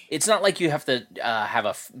it's not like you have to have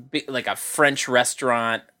a French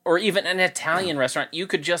restaurant or even an Italian restaurant. You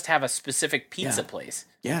could just have a specific pizza place.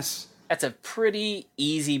 Yes. That's a pretty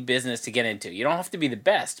easy business to get into. You don't have to be the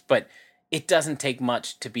best, but it doesn't take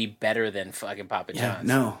much to be better than fucking Papa John's.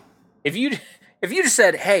 No. If you just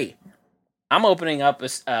said, hey, I'm opening up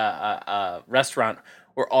a restaurant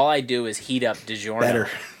where all I do is heat up DiGiorno. Better.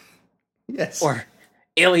 Yes. Or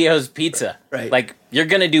Elio's Pizza. Right. You're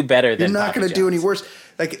going to do better than You're not going to do any worse.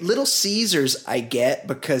 Little Caesars, I get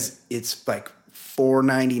because it's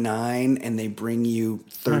 $4.99 and they bring you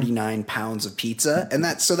 39 pounds of pizza. And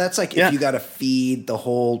that's if you got to feed the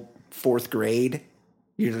whole 4th grade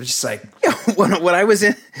You're just like, when I was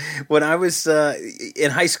in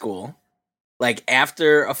high school, like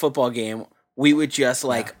after a football game, we would just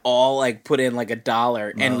all like put in like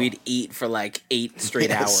 $1 and we'd eat for like 8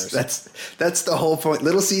 straight hours. That's the whole point.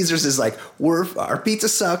 Little Caesars is like, our pizza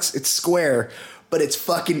sucks. It's square, but it's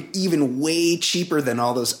fucking even way cheaper than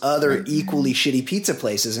all those other equally shitty pizza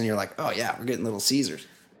places. And you're like, oh yeah, we're getting Little Caesars.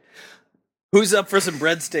 Who's up for some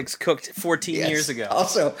breadsticks cooked 14 years ago?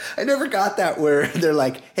 Also, I never got that where they're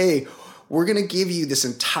like, hey, we're going to give you this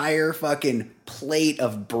entire fucking plate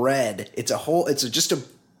of bread. It's just a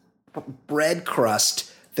bread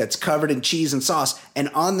crust that's covered in cheese and sauce. And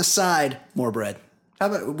on the side, more bread. How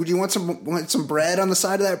about, would you want some bread on the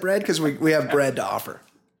side of that bread? Because we have bread to offer.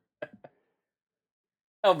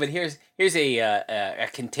 Oh, but here's a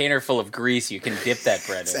container full of grease you can dip that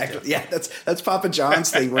bread exactly. into. Yeah, that's Papa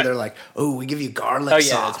John's thing where they're like, oh, we give you garlic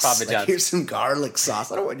sauce. That's Papa John's. Here's some garlic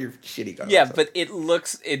sauce. I don't want your shitty garlic sauce. But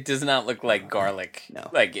it does not look like garlic.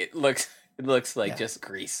 No. Like it looks like just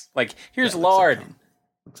grease. Like here's lard.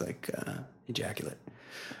 Looks like ejaculate.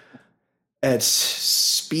 It's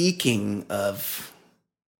speaking of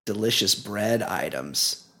delicious bread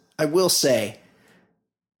items. I will say,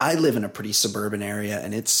 I live in a pretty suburban area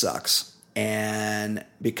and it sucks. And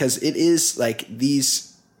because it is like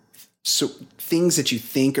these things that you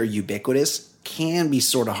think are ubiquitous can be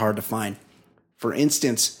sort of hard to find. For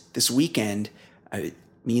instance, this weekend,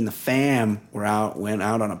 me and the fam went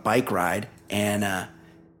out on a bike ride and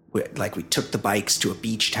we took the bikes to a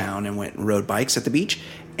beach town and went and rode bikes at the beach.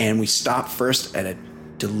 And we stopped first at a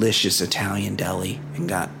delicious Italian deli and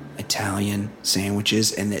got Italian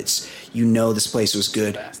sandwiches, and this place was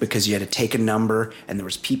good because you had to take a number and there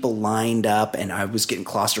was people lined up, and I was getting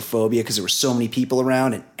claustrophobia because there were so many people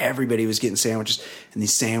around and everybody was getting sandwiches, and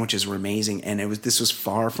these sandwiches were amazing. And this was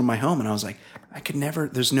far from my home, and I was like, I could never.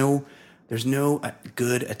 There's no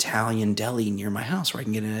good Italian deli near my house where I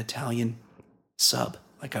can get an Italian sub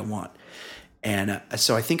like I want. And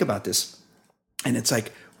so I think about this, and it's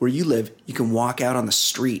like where you live, you can walk out on the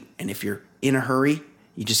street, and if you're in a hurry,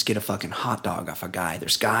 you just get a fucking hot dog off a guy.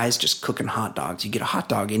 There's guys just cooking hot dogs. You get a hot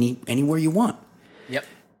dog anywhere you want. Yep.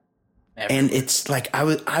 And it's like I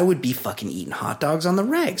would be fucking eating hot dogs on the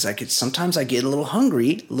regs. Sometimes I get a little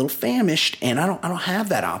hungry, a little famished, and I don't have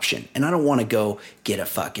that option. And I don't want to go get a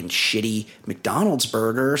fucking shitty McDonald's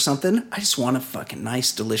burger or something. I just want a fucking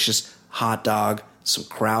nice, delicious hot dog, some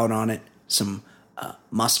kraut on it, some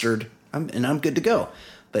mustard, and I'm good to go.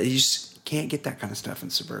 But you just can't get that kind of stuff in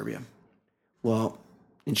suburbia. Well,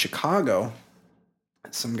 in Chicago,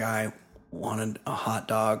 some guy wanted a hot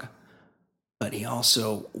dog, but he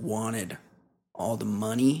also wanted all the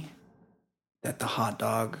money that the hot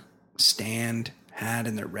dog stand had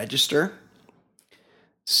in their register.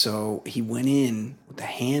 So he went in with a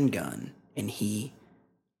handgun, and he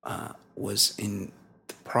was in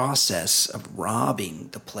the process of robbing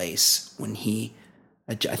the place when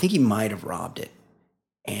I think he might have robbed it.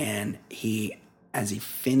 And as he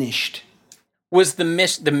finished... Was the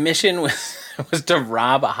mission was to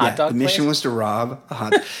rob a hot dog place? The mission was to rob a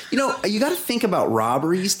hot dog. You got to think about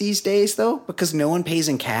robberies these days, though, because no one pays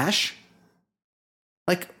in cash.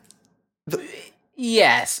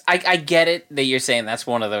 Yes, I get it that you're saying that's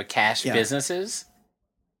one of the cash businesses.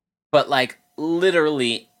 But,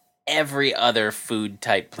 literally every other food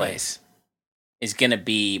type place is going to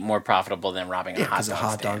be more profitable than robbing a hot dog because a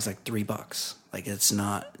hot dog's like $3. It's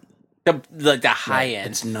not... the high end.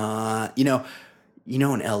 It's not, in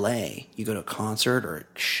LA, you go to a concert or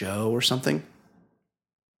a show or something,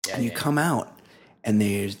 and you come out, and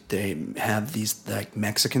they have these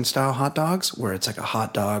Mexican style hot dogs where it's like a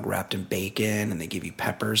hot dog wrapped in bacon, and they give you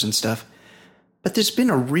peppers and stuff. But there's been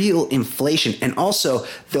a real inflation, and also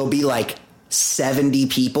there'll be 70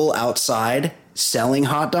 people outside selling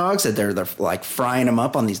hot dogs that they're frying them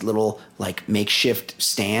up on these little makeshift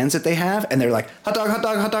stands that they have, and they're like hot dog, hot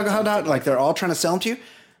dog, hot dog, hot dog, they're all trying to sell them to you.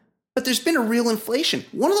 But there's been a real inflation.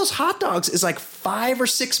 One of those hot dogs is $5 or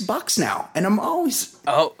 $6 now, and I'm always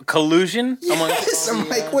collusion. Yes, I'm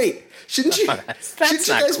wait, shouldn't you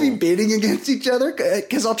guys be bidding against each other?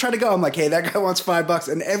 Because I'll try to go. I'm like, hey, that guy wants $5,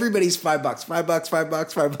 and everybody's $5,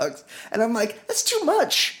 $5, and I'm like, that's too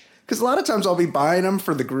much. Because a lot of times I'll be buying them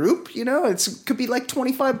for the group, it could be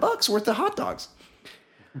 $25 worth of hot dogs.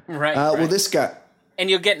 Right. Well, this guy, and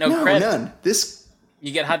you'll get no credit. None.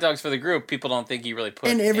 You get hot dogs for the group. People don't think you really put.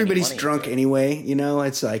 And everybody's drunk anyway.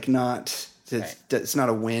 It's not. It's not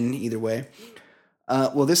a win either way.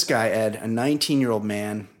 Well, this guy, Ed, a 19-year-old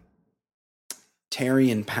man,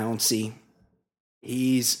 Terrian Pouncey,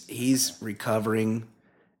 he's recovering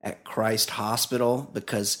at Christ Hospital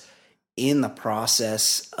because in the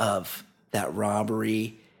process of that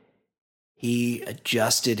robbery, he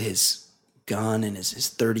adjusted his gun and his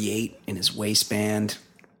 38 in his waistband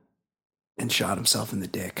and shot himself in the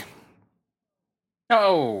dick.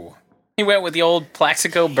 Oh, he went with the old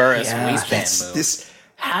Plaxico Burress waistband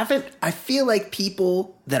move. I feel like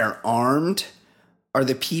people that are armed are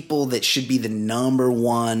the people that should be the number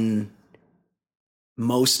one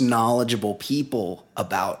most knowledgeable people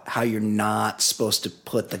about how you're not supposed to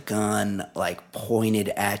put the gun like pointed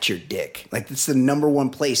at your dick. Like it's the number one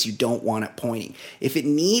place you don't want it pointing. If it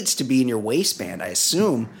needs to be in your waistband, I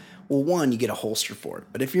assume, well, one, you get a holster for it.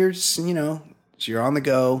 But if you're, so you're on the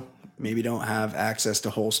go, maybe don't have access to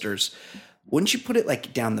holsters, wouldn't you put it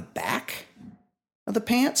like down the back of the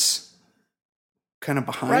pants? Kind of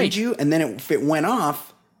behind you? And then if it went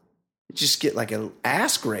off, you just get like an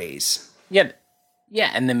ass graze. Yeah. Yeah,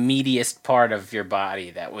 and the meatiest part of your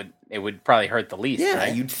body it would probably hurt the least, yeah,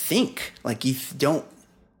 right? You'd think. Like you don't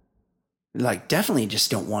definitely just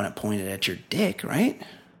don't want it pointed at your dick, right?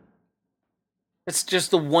 It's just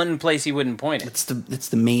the one place you wouldn't point it. It's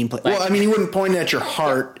the main place. Well, I mean, you wouldn't point it at your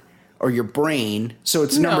heart or your brain, so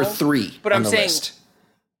it's number 3 but on I'm the saying, list.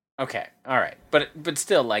 Okay, all right. But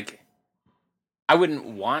still, like, I wouldn't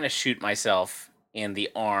want to shoot myself in the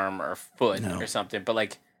arm or foot or something, but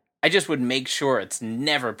like, I just would make sure it's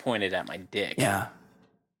never pointed at my dick. Yeah.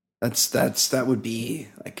 That would be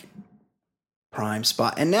like prime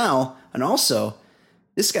spot. And also,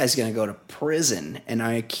 this guy's going to go to prison, and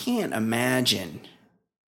I can't imagine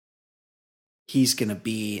he's going to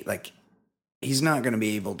be like, he's not going to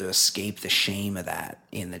be able to escape the shame of that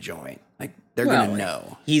in the joint. Like they're going to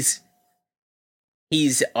know. He's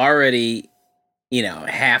already,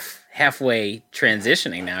 halfway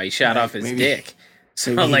transitioning now. He shot off his dick.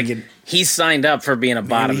 So like he's signed up for being a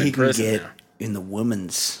bottom in prison. Maybe he can get in the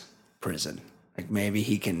women's prison. Like maybe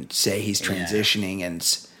he can say he's transitioning and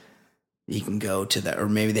he can go to that, or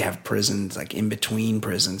maybe they have prisons like in between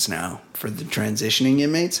prisons now for the transitioning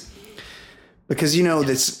inmates. Because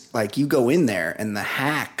this, like you go in there and the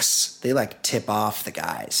hacks, they like tip off the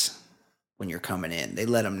guys when you're coming in. They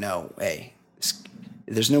let them know, hey,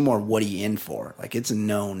 there's no more what are you in for? Like it's a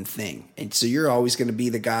known thing. And so you're always going to be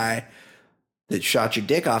the guy that shot your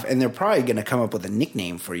dick off, and they're probably going to come up with a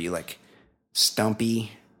nickname for you, like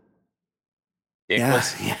Stumpy.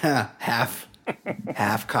 Dickless. Yeah, half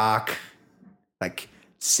cock. Like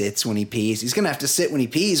sits when he pees. He's going to have to sit when he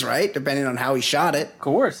pees, right? Depending on how he shot it. Of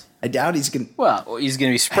course. I doubt he's going. Well, he's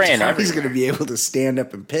going to be spraying everywhere. He's going to be able to stand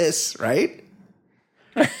up and piss, right?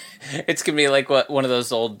 It's going to be like one of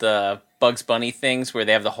those old Bugs Bunny things where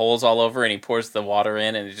they have the holes all over and he pours the water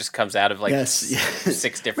in and it just comes out of like 6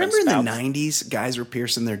 different Remember spouts. In the 90s, guys were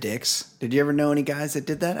piercing their dicks? Did you ever know any guys that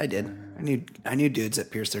did that? I did. I knew dudes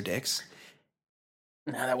that pierced their dicks.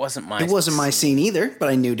 No, that wasn't my It wasn't my scene either, but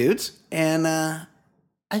I knew dudes. And I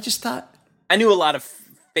just thought... I knew a lot of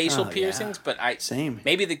facial piercings, but Same.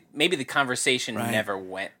 Maybe the conversation never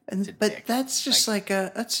went to but dick. That's just like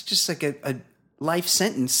a life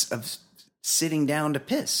sentence of sitting down to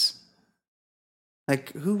piss.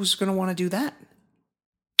 Like, who's going to want to do that?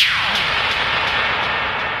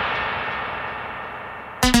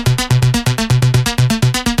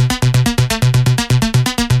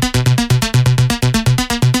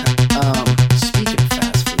 Speaking of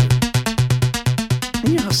fast food,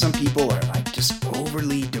 you know how some people are like just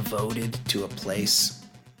overly devoted to a place?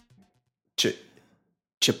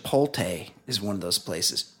 Chipotle is one of those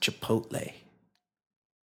places. Chipotle.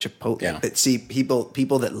 Yeah. But see, people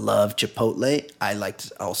that love Chipotle,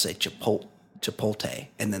 I'll say Chipotle,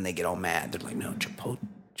 and then they get all mad. They're like, no,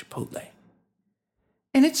 Chipotle.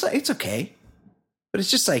 And it's okay. But it's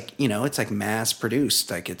just like, it's like mass produced.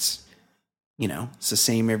 Like it's the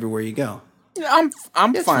same everywhere you go. I'm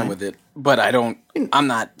fine with it, but I'm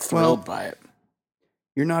not thrilled by it.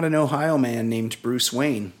 You're not an Ohio man named Bruce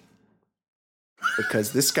Wayne,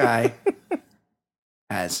 because this guy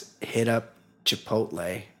has hit up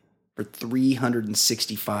Chipotle for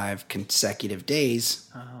 365 consecutive days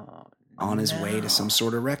on his way to some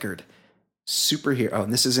sort of record. Superhero. Oh,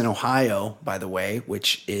 and this is in Ohio, by the way,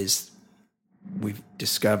 which is, we've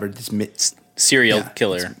discovered this serial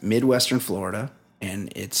killer. It's Midwestern Florida,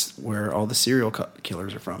 and it's where all the serial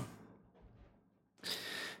killers are from.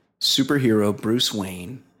 Superhero Bruce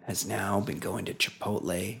Wayne has now been going to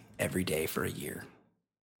Chipotle every day for a year.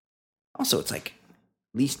 Also, it's like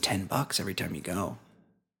at least $10 every time you go.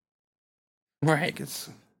 Right. It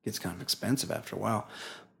gets kind of expensive after a while.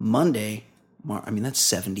 Monday,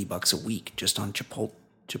 that's $70 a week just on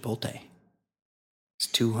Chipotle. It's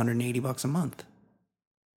 $280 a month.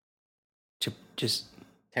 Just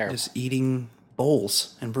eating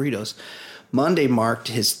bowls and burritos. Monday marked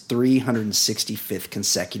his 365th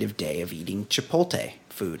consecutive day of eating Chipotle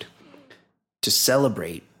food. To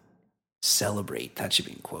celebrate, that should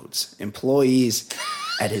be in quotes, employees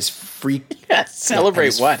at his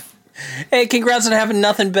celebrate what? Hey, congrats on having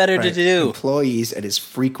nothing better to do. Employees at his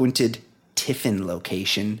frequented Tiffin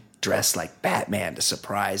location dressed like Batman to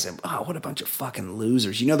surprise him. Oh, what a bunch of fucking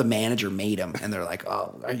losers. You know the manager made him, and they're like,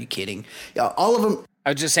 oh, are you kidding? Yeah, all of them.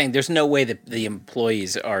 I was just saying, there's no way that the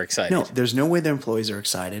employees are excited. No, there's no way the employees are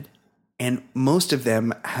excited. And most of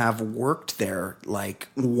them have worked there like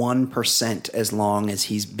 1% as long as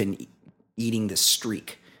he's been eating this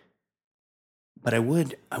streak. But I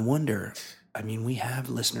wonder, I mean, we have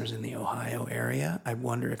listeners in the Ohio area. I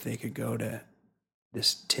wonder if they could go to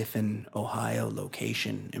this Tiffin, Ohio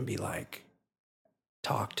location and be like,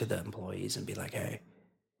 talk to the employees and be like, hey,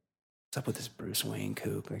 what's up with this Bruce Wayne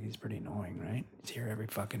kook? Like, he's pretty annoying, right? He's here every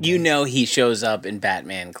fucking day. You know he shows up in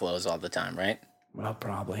Batman clothes all the time, right? Well,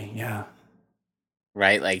 probably, yeah.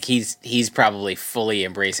 Right? Like, he's probably fully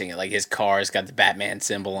embracing it. Like, his car's got the Batman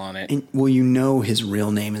symbol on it. And, well, you know his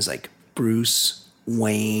real name is like Bruce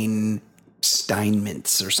Wayne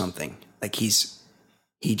Steinmetz or something. Like, he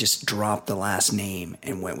just dropped the last name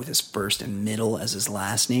and went with his first and middle as his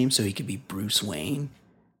last name so he could be Bruce Wayne.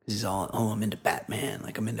 Because he's all, I'm into Batman.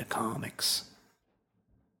 Like, I'm into comics.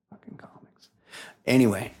 Fucking comics.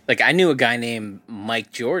 Anyway. Like, I knew a guy named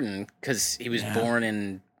Mike Jordan because he was born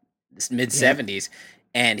in the mid-'70s.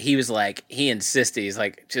 And he was like, he insisted, he's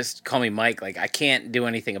like, just call me Mike. Like, I can't do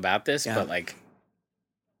anything about this, but like,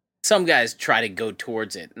 some guys try to go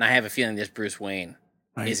towards it. And I have a feeling this Bruce Wayne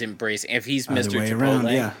is embracing, if he's Mr.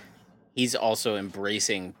 Chipotle, he's also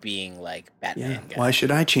embracing being like Batman guy. Why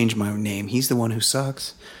should I change my name? He's the one who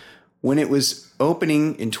sucks. When it was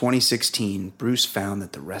opening in 2016, Bruce found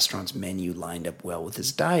that the restaurant's menu lined up well with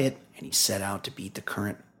his diet, and he set out to beat the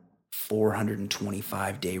current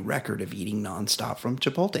 425-day record of eating nonstop from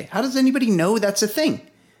Chipotle. How does anybody know that's a thing?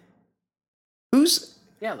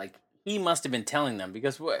 Yeah, like, he must have been telling them,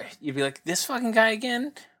 because you'd be like, this fucking guy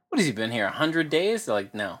again? What has he been here, 100 days? They're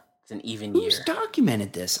like, no, it's an even year. Who's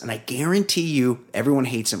documented this? And I guarantee you, everyone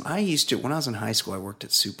hates him. When I was in high school, I worked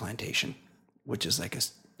at Soup Plantation, which is like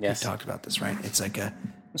we talked about this, right? It's like a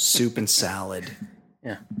soup and salad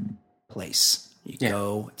place. You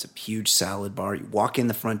go, it's a huge salad bar. You walk in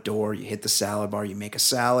the front door, you hit the salad bar, you make a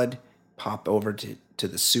salad, pop over to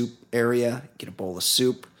the soup area, get a bowl of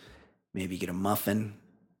soup, maybe get a muffin.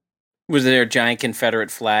 Was there a giant Confederate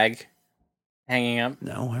flag hanging up?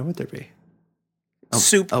 No, why would there be?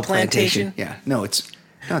 Soup plantation? Yeah, no, it's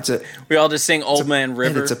a. We all just sing Old Man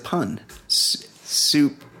River. It's a pun.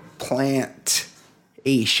 Soup plantation.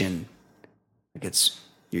 Like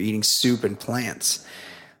you're eating soup and plants.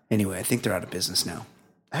 Anyway, I think they're out of business now.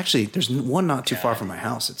 Actually, there's one not too far from my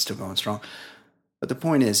house. It's still going strong. But the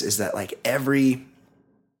point is that like every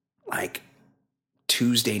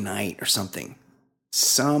Tuesday night or something,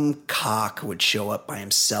 some cock would show up by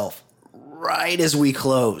himself right as we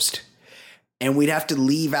closed. And we'd have to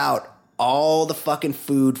leave out all the fucking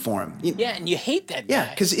food for him. Yeah, and you hate that guy. Yeah,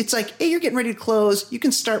 because it's like, hey, you're getting ready to close. You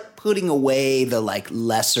can start putting away the like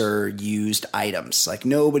lesser used items. Like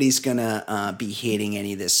nobody's gonna be hitting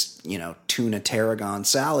any of this, tuna tarragon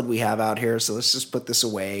salad we have out here. So let's just put this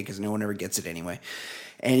away because no one ever gets it anyway.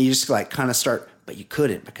 And you just like kind of start, but you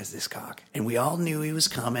couldn't because this cock. And we all knew he was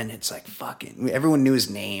coming. It's like fucking, everyone knew his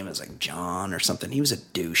name. It was like John or something. He was a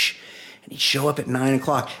douche. And he'd show up at 9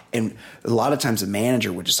 o'clock, and a lot of times the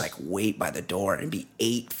manager would just like wait by the door, and it'd be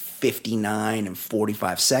 8:59 and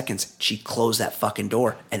 45 seconds. She'd close that fucking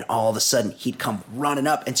door, and all of a sudden he'd come running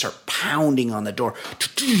up and start pounding on the door,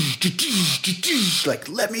 like,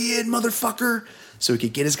 let me in, motherfucker, so he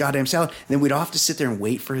could get his goddamn salad. And then we'd all have to sit there and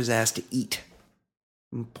wait for his ass to eat.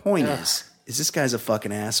 And the point is this guy's a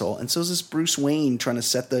fucking asshole, and so is this Bruce Wayne trying to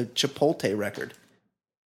set the Chipotle record.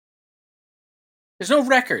 There's no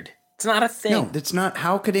record. It's not a thing. No, it's not.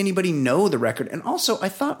 How could anybody know the record? And also, I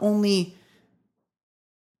thought only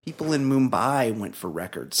people in Mumbai went for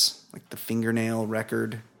records, like the fingernail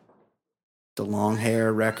record, the long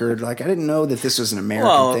hair record. Like I didn't know that this was an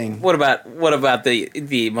American thing. What about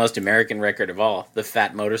the most American record of all, the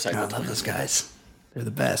fat motorcycle? I love those guys. They're the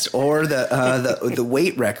best. Or the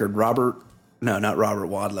weight record. Not Robert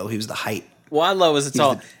Wadlow. He was the height. Wadlow was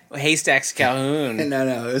Haystacks Calhoun.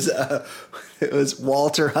 No, it was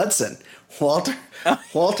Walter Hudson.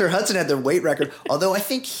 Walter Hudson had the weight record. Although I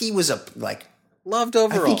think he was loved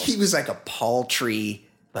overalls. I think he was like a paltry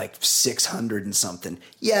 600 and something.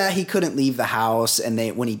 Yeah, he couldn't leave the house, and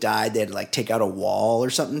when he died, they had to take out a wall or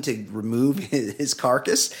something to remove his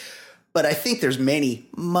carcass. But I think there's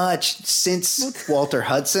much since Walter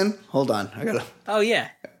Hudson. Hold on, Oh yeah.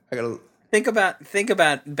 I gotta think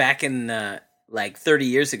about back in like 30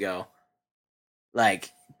 years ago. Like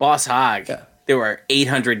Boss Hogg, there were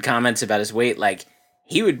 800 comments about his weight. Like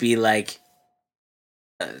he would be like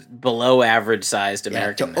below average sized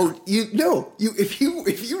American. If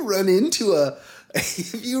you run into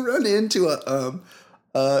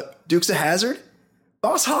a Dukes of Hazzard,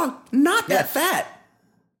 Boss Hogg not that fat.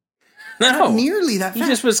 No, not nearly that fat. He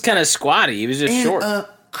just was kind of squatty. He was just short.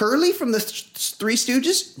 Curly from the Three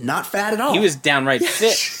Stooges, not fat at all. He was downright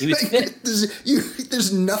fit. He was fit.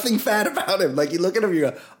 There's nothing fat about him. Like you look at him, you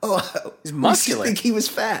go, "Oh, he's muscular." I think he was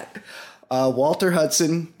fat. Walter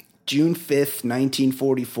Hudson, June 5th,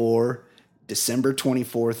 1944, December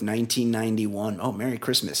 24th, 1991. Oh, Merry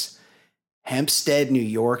Christmas. Hempstead, New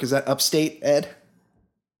York. Is that upstate, Ed?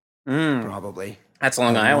 Probably. That's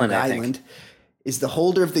Long Island, I think. Is the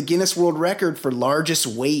holder of the Guinness World Record for largest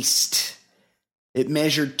waist. It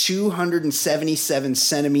measured 277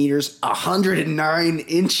 centimeters, 109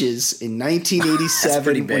 inches in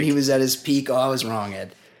 1987 when he was at his peak. Oh, I was wrong,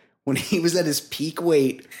 Ed. When he was at his peak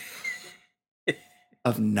weight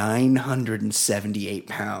of 978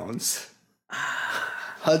 pounds.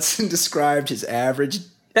 Hudson described his average.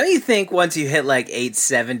 Don't you think once you hit like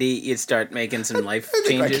 870, you'd start making some life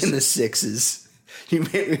changes? Like in the sixes. You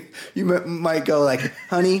might go like,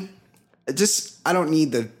 honey, I don't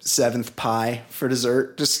need the 7th pie for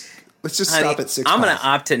dessert. Let's just stop at 6 I'm going to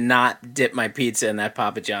opt to not dip my pizza in that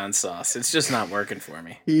Papa John's sauce. It's just not working for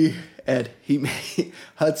me.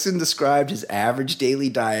 Hudson described his average daily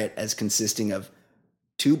diet as consisting of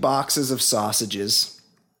 2 boxes of sausages,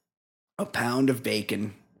 a pound of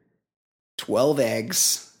bacon, 12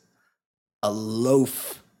 eggs, an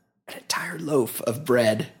entire loaf of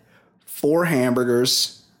bread, 4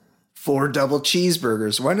 hamburgers, 4 double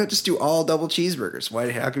cheeseburgers. Why not just do all double cheeseburgers?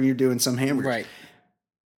 How come you're doing some hamburgers? Right.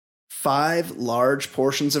 5 large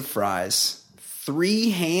portions of fries,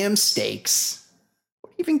 3 ham steaks. What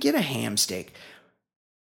do you even get a ham steak?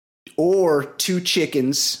 Or 2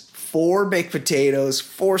 chickens, 4 baked potatoes,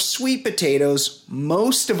 4 sweet potatoes,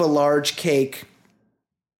 most of a large cake.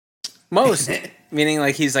 Most. Meaning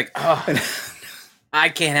like he's like, oh, I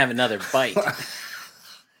can't have another bite.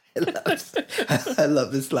 I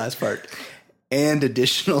love this last part. And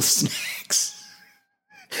additional snacks.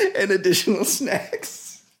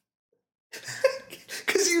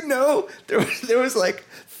 Because there was like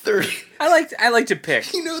 30. I like to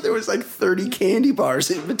pick. There was like 30 candy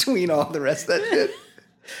bars in between all the rest of that shit.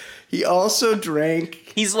 He also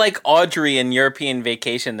drank. He's like Audrey in European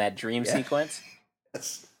Vacation, that dream sequence.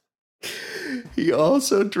 Yes. He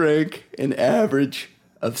also drank an average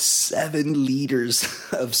of 7 liters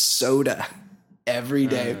of soda every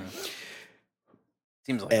day.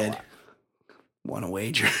 Seems like a lot. Want to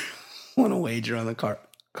wager? Want to wager on the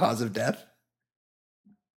cause of death?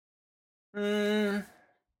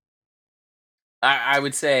 I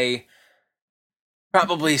would say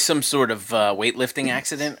probably some sort of weightlifting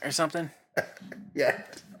accident or something. Yeah.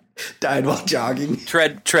 Died while jogging.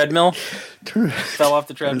 Treadmill. Fell off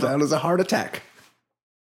the treadmill. That was a heart attack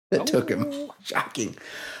that took him. Shocking.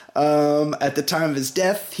 At the time of his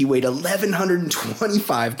death, he weighed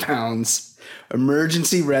 1,125 pounds.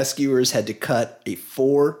 Emergency rescuers had to cut a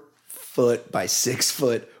 4-foot by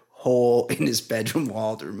 6-foot hole in his bedroom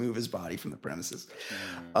wall to remove his body from the premises.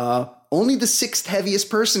 Only the 6th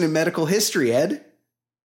heaviest person in medical history, Ed.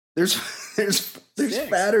 There's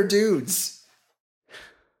fatter dudes.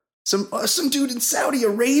 Some dude in Saudi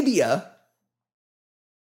Arabia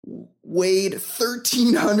weighed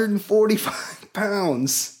 1,345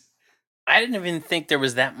 pounds. I didn't even think there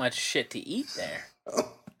was that much shit to eat there.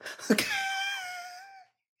 Oh, okay.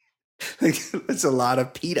 It's a lot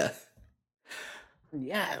of pita.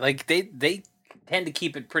 Yeah, like they tend to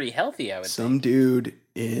keep it pretty healthy, I would Some think. dude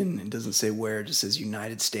it doesn't say where, it just says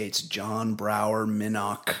United States, John Brower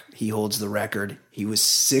Minnock. He holds the record. He was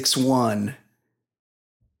 6'1",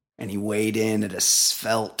 and he weighed in at a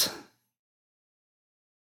svelte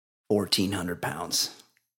 1,400 pounds.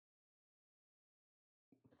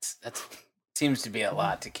 That seems to be a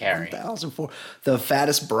lot to carry. 1,004. The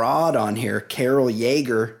fattest broad on here, Carol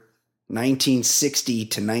Yeager, 1960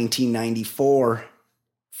 to 1994,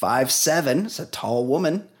 5'7". It's a tall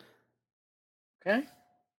woman. Okay.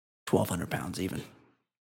 1,200 pounds even.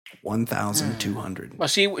 1,200. Well,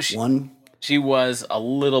 she was a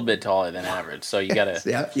little bit taller than average, so you gotta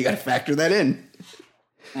you gotta factor that in.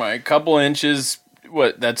 A couple inches.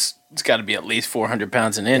 It's got to be at least 400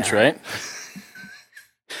 pounds an inch, right?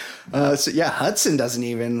 So yeah, Hudson doesn't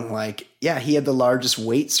even he had the largest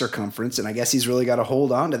weight circumference, and I guess he's really got to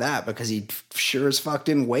hold on to that because he sure as fuck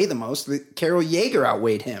didn't weigh the most. Carol Yeager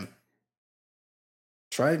outweighed him.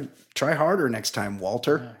 Try harder next time,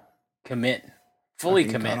 Walter. Commit. Fully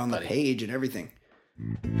commit on buddy. The page and everything.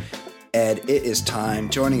 Ed, it is time.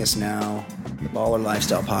 Joining us now, the Baller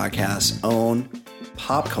Lifestyle Podcast's own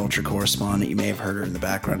pop culture correspondent. You may have heard her in the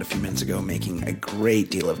background a few minutes ago making a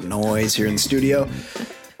great deal of noise here in the studio.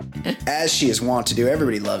 As she is wont to do.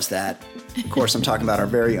 Everybody loves that. Of course, I'm talking about our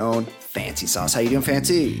very own Fancy Sauce. How you doing,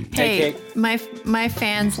 Fancy? Hey, my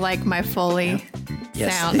fans like my Foley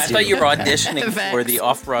sound. I thought you were auditioning for the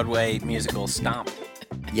off-Broadway musical Stomp.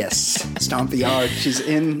 Yes, Stomp the Yard. She's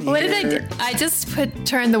in. What did I do? I just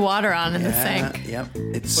turned the water on in the sink. Yep.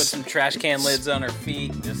 Put some trash can lids on her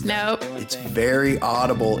feet. Nope. It's very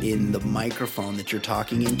audible in the microphone that you're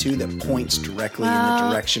talking into that points directly in the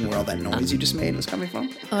direction where all that noise you just made was coming from.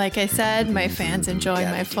 Like I said, my fans enjoy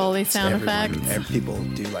my Foley sound effects. People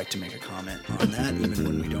do like to make a comment on that, even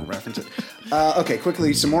when we don't reference it. Okay,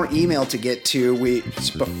 quickly, some more email to get to.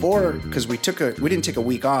 Because we didn't take a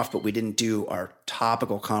week off, but we didn't do our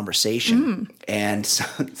topical conversation. And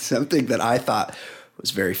something that I thought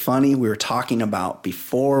was very funny, we were talking about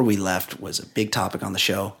before we left, was a big topic on the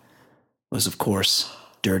show, was, of course,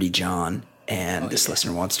 Dirty John. And this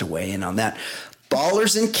listener wants to weigh in on that.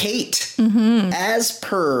 Ballers and Kate, as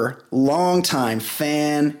per longtime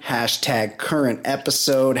fan, hashtag current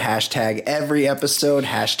episode, hashtag every episode,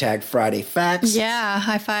 hashtag Friday Facts. Yeah,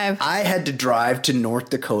 high five. I had to drive to North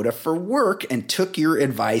Dakota for work and took your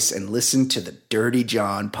advice and listened to the Dirty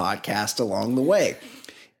John podcast along the way.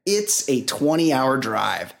 It's a 20-hour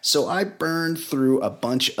drive, so I burned through a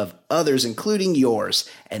bunch of others, including yours,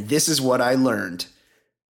 and this is what I learned.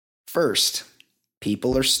 First,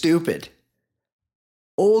 people are stupid.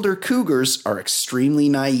 Older cougars are extremely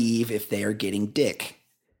naive if they are getting dick.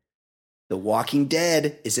 The Walking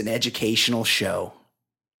Dead is an educational show.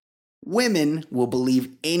 Women will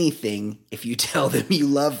believe anything if you tell them you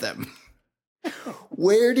love them.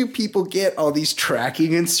 Where do people get all these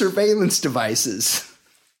tracking and surveillance devices?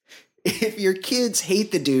 If your kids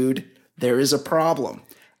hate the dude, there is a problem.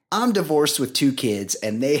 I'm divorced with 2 kids,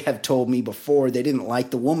 and they have told me before they didn't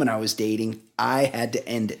like the woman I was dating. I had to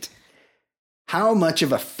end it. How much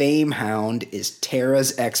of a fame hound is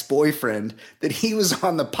Tara's ex-boyfriend that he was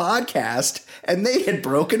on the podcast and they had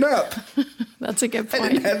broken up? That's a good point.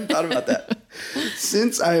 I hadn't thought about that.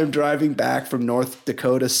 Since I am driving back from North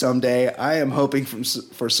Dakota someday, I am hoping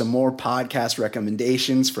for some more podcast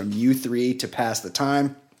recommendations from you 3 to pass the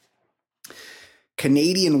time.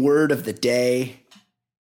 Canadian word of the day,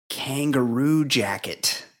 kangaroo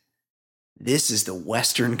jacket. This is the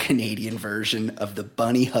Western Canadian version of the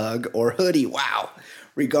bunny hug or hoodie. Wow.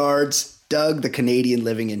 Regards, Doug, the Canadian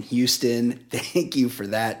living in Houston. Thank you for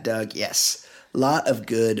that, Doug. Yes. A lot of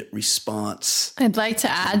good response. I'd like to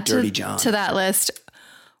add to that list.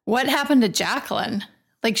 What happened to Jacqueline?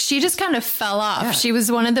 Like, she just kind of fell off. Yeah. She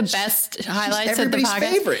was one of the best highlights of the podcast.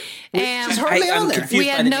 Favorite. And she's hardly on there. We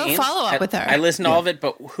had no follow-up with her. I listened to all of it,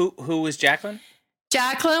 but who was Jacqueline?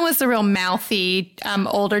 Jacqueline was the real mouthy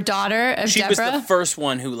older daughter of Deborah. She was the first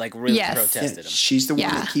one who really protested him. She's the one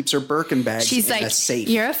that keeps her Birkin bags in a safe.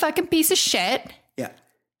 You're a fucking piece of shit. Yeah.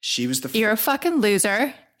 She was the You're a fucking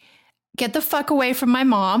loser. Get the fuck away from my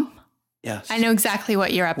mom. Yes. I know exactly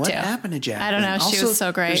what you're up to. What happened to Jacqueline? I don't know. She was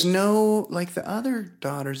so great. There's no, the other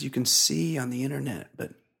daughters you can see on the internet,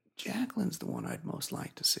 but Jacqueline's the one I'd most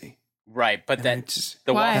like to see. Right, but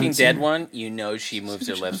the Walking Dead one, she moves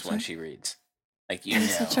her lips when she reads.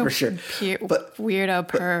 Such a for sure. Weirdo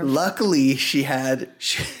perv. Luckily, she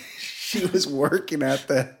was working at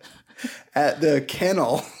the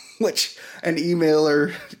kennel, which an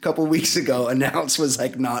emailer a couple weeks ago announced was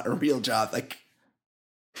not a real job.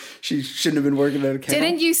 She shouldn't have been working at a kennel.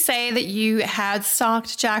 Didn't you say that you had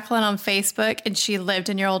stalked Jacqueline on Facebook and she lived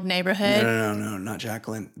in your old neighborhood? No, not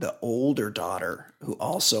Jacqueline. The older daughter, who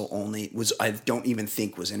also I don't even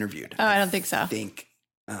think was interviewed. Oh, I don't think so.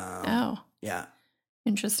 Yeah.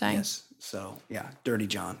 Interesting. Yes. So, yeah, Dirty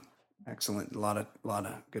John. Excellent. A lot of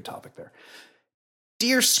good topic there.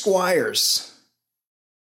 Dear Squires,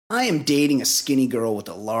 I am dating a skinny girl with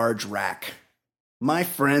a large rack. My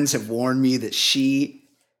friends have warned me that she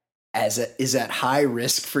is at high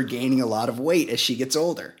risk for gaining a lot of weight as she gets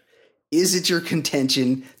older. Is it your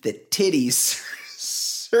contention that titties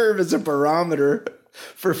serve as a barometer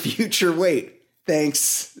for future weight?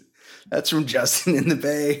 Thanks. That's from Justin in the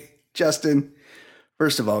Bay. Justin,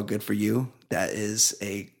 first of all, good for you. That is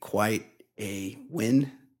quite a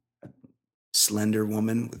win. A slender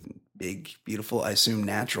woman with big, beautiful, I assume,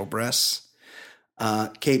 natural breasts.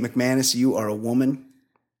 Kate McManus, you are a woman,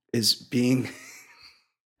 is being...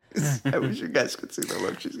 I wish you guys could see the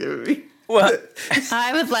look she's giving me. What?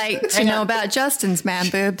 I would like to know about Justin's man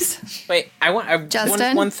boobs. Wait, I want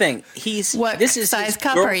Justin? one thing. What this is size his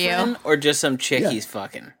cup are you? girlfriend or just some chick he's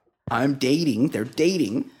fucking? I'm dating. They're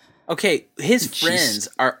dating. Okay, his friends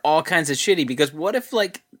are all kinds of shitty because what if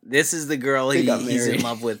like this is the girl he's in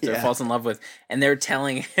love with or falls in love with, and they're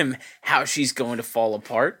telling him how she's going to fall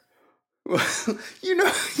apart? Well, you know.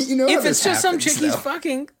 If it's just some chick he's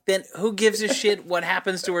fucking, then who gives a shit what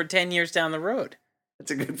happens to her 10 years down the road?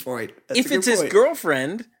 That's a good point. If it's his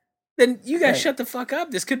girlfriend, then you guys shut the fuck up.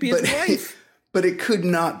 This could be his wife. But it could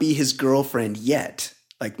not be his girlfriend yet.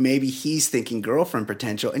 Like maybe he's thinking girlfriend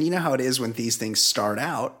potential. And you know how it is when these things start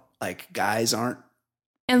out, like guys aren't.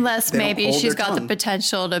 Unless maybe she's got the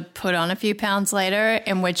potential to put on a few pounds later,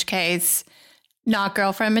 in which case, not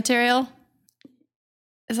girlfriend material.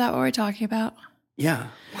 Is that what we're talking about? Yeah.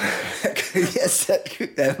 Yes,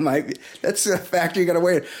 that might be. That's a factor you got to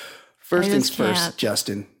weigh. First things first,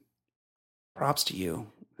 Justin, props to you.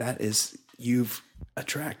 You've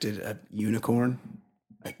attracted a unicorn,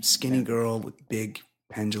 a skinny girl with big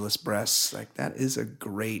pendulous breasts. Like that is a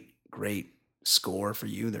great, great score for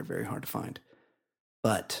you. They're very hard to find.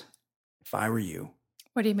 But if I were you.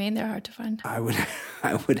 What do you mean they're hard to find? I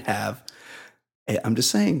would have, I'm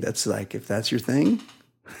just saying that's like, if that's your thing,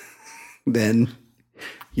 then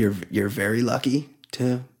you're very lucky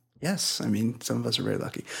to, yes. I mean, some of us are very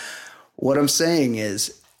lucky. What I'm saying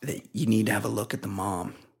is that you need to have a look at the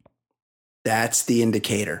mom. That's the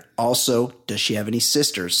indicator. Also, does she have any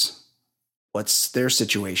sisters? What's their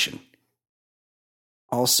situation?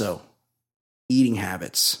 Also, eating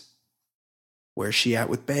habits. Where's she at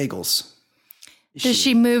with bagels? Does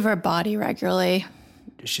she move her body regularly?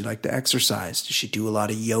 Does she like to exercise? Does she do a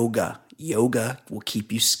lot of yoga? Yoga will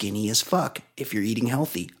keep you skinny as fuck if you're eating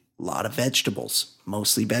healthy. A lot of vegetables,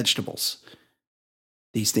 mostly vegetables.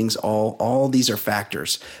 These things, all these are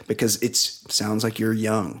factors because it sounds like you're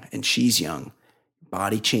young and she's young.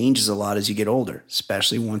 Body changes a lot as you get older,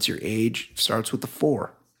 especially once your age starts with the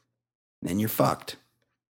 4. Then you're fucked.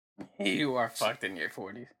 You are fucked in your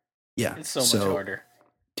 40s. Yeah. It's so much harder.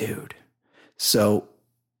 Dude. So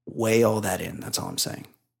weigh all that in. That's all I'm saying.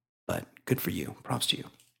 But good for you. Props to you.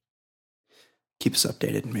 Keep us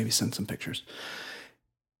updated. Maybe send some pictures.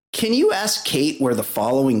 Can you ask Kate where the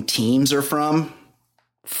following teams are from?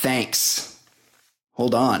 Thanks.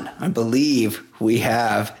 Hold on. I believe we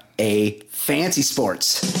have a Fancy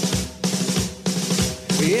Sports.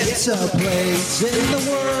 It's a place in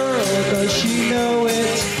the world, does she know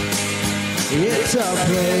it? It's a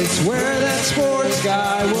place where that sports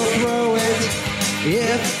guy will throw it.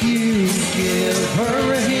 If you give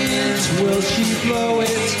her a hint, will she blow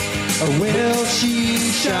it or will she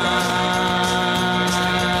shine?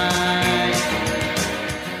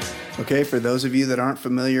 Okay, for those of you that aren't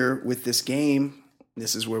familiar with this game,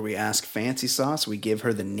 this is where we ask Fancy Sauce. We give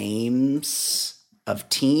her the names of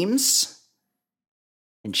teams,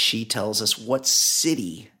 and she tells us what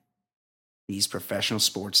city these professional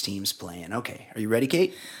sports teams play in. Okay, are you ready,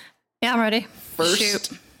 Kate? Yeah, I'm ready.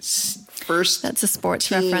 First, that's a sports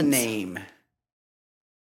team reference. Name.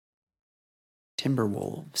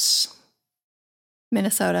 Timberwolves.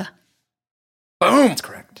 Minnesota. Boom. That's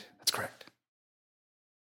correct.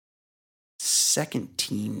 Second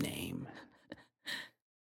team name.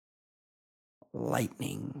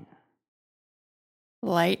 Lightning.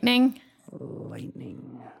 Lightning?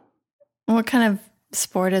 Lightning. What kind of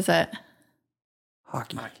sport is it?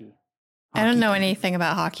 Hockey. I don't know anything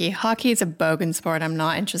about hockey. Hockey is a bogan sport I'm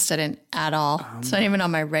not interested in at all. It's not even on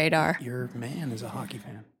my radar. Your man is a hockey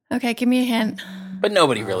fan. Okay, give me a hint. But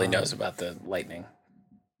nobody really knows about the Lightning.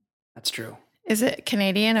 That's true. Is it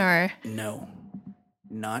Canadian or? No,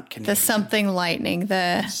 not Canadian. The something lightning.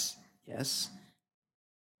 Yes.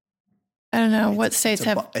 I don't know. What states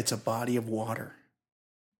have? It's a body of water.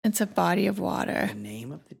 It's a body of water. The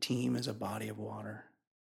name of the team is a body of water.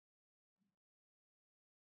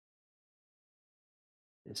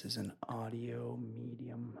 This is an audio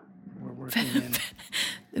medium we're working in.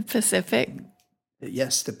 The Pacific?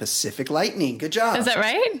 Yes, the Pacific Lightning. Good job. Is that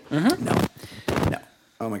right? Mm-hmm. No.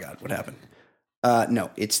 Oh my God, what happened?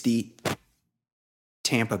 No, it's the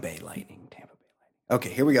Tampa Bay Lightning.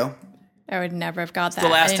 Okay, here we go. I would never have got that. The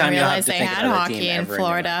last I time didn't you realize they had hockey in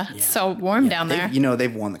Florida. It's so warm down there.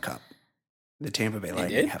 They've won the cup. The Tampa Bay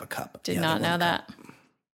Lightning have a cup. Did not know that.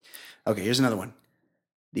 Okay, here's another one.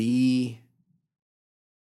 The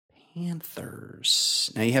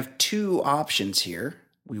Panthers. Now you have 2 options here.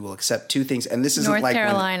 We will accept 2 things, and this isn't North like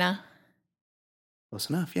Carolina. Close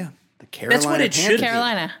enough, yeah. The Carolina. That's what it should be.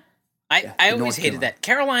 Carolina. I always hated that.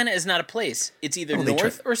 Carolina is not a place. It's either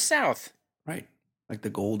north or south. Right. Like the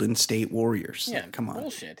Golden State Warriors. Yeah, like, come on.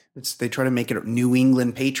 Bullshit. They try to make it New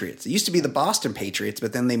England Patriots. It used to be the Boston Patriots,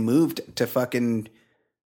 but then they moved to fucking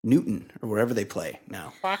Newton or wherever they play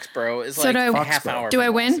now. Foxborough is like a half hour. Do I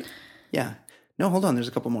win? Yeah. No, hold on. There's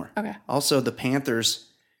a couple more. Okay. Also, the Panthers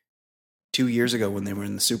 2 years ago when they were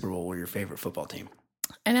in the Super Bowl were your favorite football team.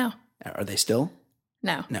 I know. Are they still?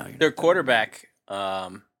 No. No. Their quarterback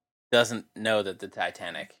doesn't know that the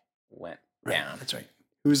Titanic went down. That's right.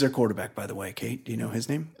 Who's their quarterback, by the way, Kate? Do you know his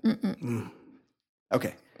name?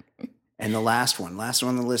 Okay. And the last one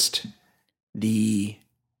on the list, the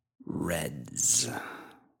Reds.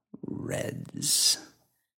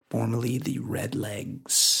 Formerly the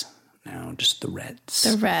Redlegs. Now just the Reds.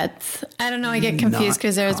 The Reds. I don't know. I get confused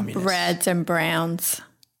because there's Reds and Browns.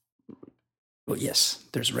 Well, yes,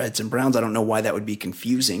 there's Reds and Browns. I don't know why that would be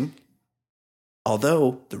confusing.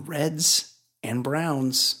 Although the Reds and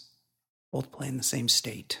Browns both play in the same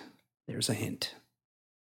state. There's a hint.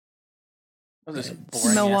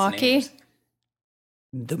 Milwaukee?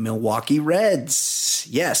 The Milwaukee Reds.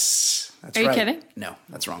 Yes, that's right. Are you kidding? No,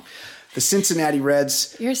 that's wrong. The Cincinnati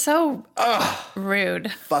Reds. You're so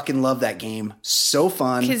rude. Fucking love that game. So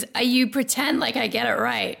fun. Because you pretend like I get it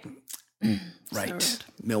right. Right. So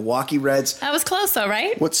Milwaukee Reds. that was close though,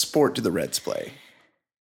 right? What sport do the Reds play?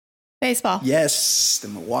 Baseball. Yes, the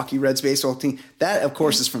Milwaukee Reds baseball team. That, of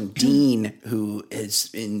course, is from Dean, who is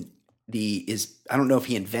I don't know if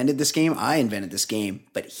he invented this game. I invented this game,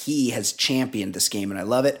 but he has championed this game, and I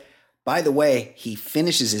love it. By the way, he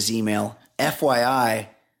finishes his email, FYI,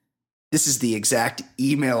 this is the exact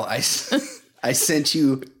email I sent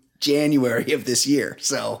you January of this year.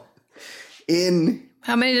 So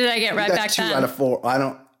how many did I get right back then? 2 out of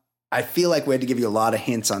 4. I feel like we had to give you a lot of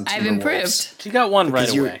hints on I've improved. She got one right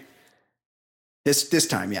away. This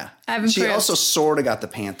time, yeah. I've improved. She also sort of got the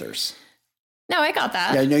Panthers. No, I got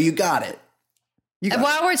that. Yeah, no, you got it.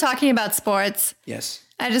 While we're talking about sports, yes,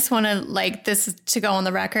 I just want to go on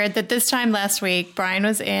the record that this time last week, Brian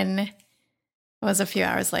was a few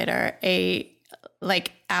hours later,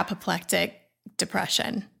 apoplectic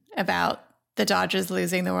depression about the Dodgers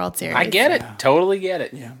losing the World Series. I get it. Totally get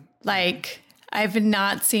it. Yeah. I've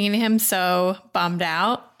not seen him so bummed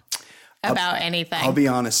out about anything. I'll be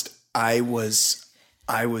honest. I was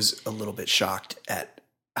a little bit shocked at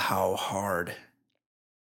how hard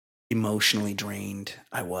emotionally drained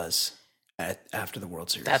I was after the World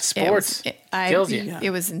Series. That's sports. Kills you.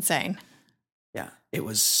 It was insane. Yeah, it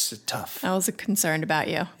was tough. I was concerned about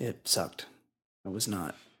you. It sucked. I was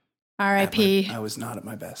not. R.I.P. I was not at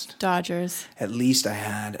my best. Dodgers. At least I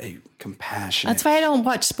had a compassionate. That's why I don't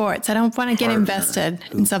watch sports. I don't want to get invested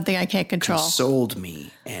in something I can't control. Consoled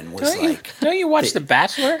me and was don't you watch The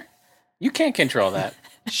Bachelor? You can't control that.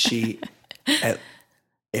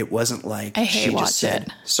 It wasn't like I she just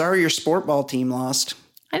said, "Sorry, your sport ball team lost."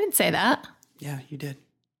 I didn't say that. Yeah, you did.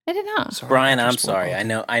 I did not. Sorry, Brian, I'm sorry. I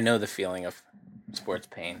know the feeling of sports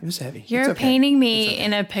pain. It was heavy. You're painting me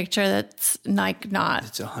in a picture that's not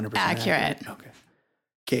it's 100% accurate. Okay.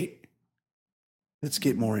 Kate, let's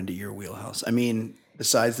get more into your wheelhouse. I mean,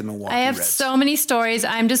 besides the Milwaukee Reds. I have Reds. so many stories.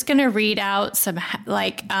 I'm just going to read out some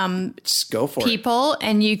just go for people,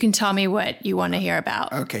 and you can tell me what you want to hear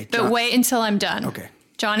about. Okay. But wait until I'm done. Okay.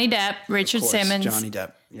 Johnny Depp, Richard Simmons. Johnny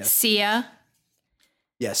Depp. Yes. Sia.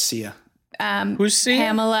 Yes, Sia. Who's Sia?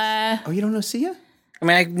 Pamela. Oh, you don't know Sia? I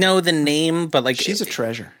mean, I know the name, but she's a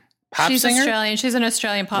treasure. She's Australian. She's an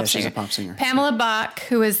Australian pop singer. She's a pop singer. Pamela Bach,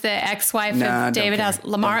 who is the ex-wife of David House.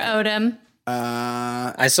 Lamar Odom.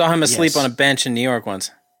 I saw him asleep on a bench in New York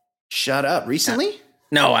once. Shut up. Recently?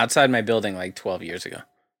 No, outside my building 12 years ago.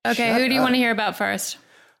 Okay, who do you want to hear about first?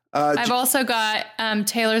 I've also got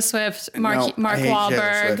Taylor Swift, Mark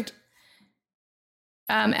Wahlberg,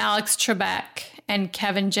 Alex Trebek, and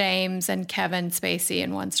Kevin James and Kevin Spacey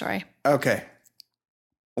in one story. Okay.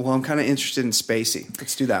 Well, I'm kind of interested in Spacey.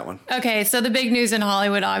 Let's do that one. Okay, so the big news in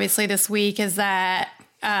Hollywood, obviously, this week is that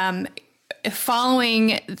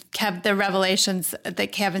following the revelations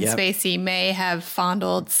that Kevin Spacey may have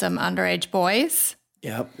fondled some underage boys.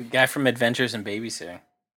 Yep. The guy from Adventures in Babysitting.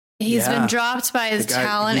 He's been dropped by his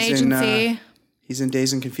talent agency. He's in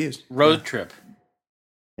Dazed and Confused. Road Trip.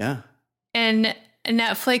 Yeah. And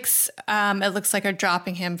Netflix, it looks like, are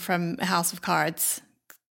dropping him from House of Cards.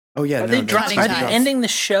 Oh yeah, are they ending the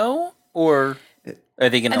show, or are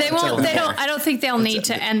they going to? They won't. They don't. I don't think they'll need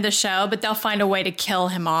to end the show, but they'll find a way to kill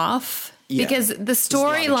him off. Yeah. Because the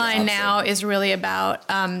storyline now is really about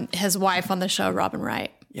his wife on the show, Robin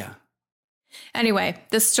Wright. Yeah. Anyway,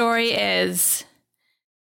 the story is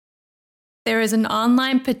there is an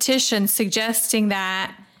online petition suggesting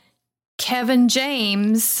that Kevin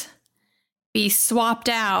James be swapped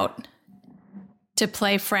out to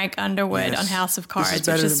play Frank Underwood on House of Cards,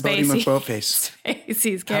 this is better than Bodie McBoatface.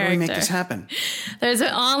 Spacey's character. How do we make this happen? There's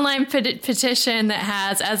an online petition that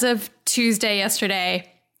has, as of today,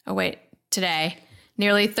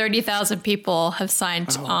 nearly 30,000 people have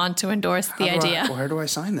signed on to endorse the idea. Where do I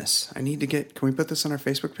sign this? Can we put this on our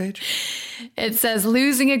Facebook page? It says,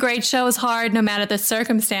 losing a great show is hard no matter the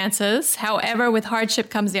circumstances. However, with hardship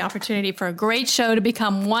comes the opportunity for a great show to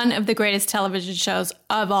become one of the greatest television shows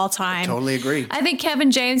of all time. I totally agree. I think Kevin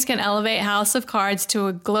James can elevate House of Cards to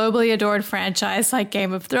a globally adored franchise like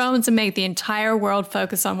Game of Thrones and make the entire world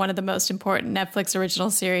focus on one of the most important Netflix original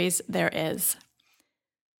series there is.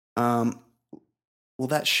 Well,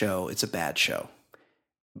 that show, it's a bad show.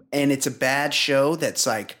 And it's a bad show that's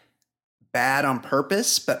like bad on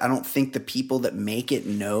purpose, but I don't think the people that make it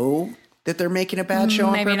know that they're making a bad show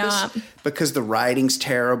on purpose. Maybe not. Because the writing's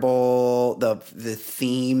terrible, the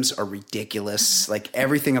themes are ridiculous. Like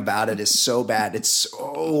everything about it is so bad. It's so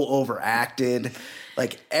overacted.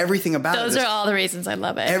 Like everything about Those are all the reasons I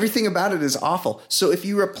love it. Everything about it is awful. So if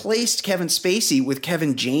you replaced Kevin Spacey with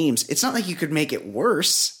Kevin James, it's not like you could make it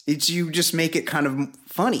worse. You just make it kind of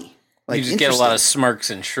funny. Like you just get a lot of smirks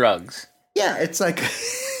and shrugs. Yeah, it's like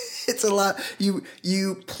it's a lot. You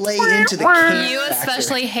play into the camera. You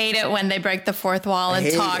especially hate it when they break the fourth wall and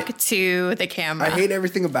talk to the camera. I hate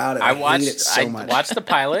everything about it. I hate it so much. I watched the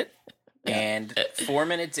pilot. And 4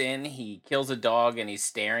 minutes in, he kills a dog and he's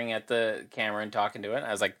staring at the camera and talking to it.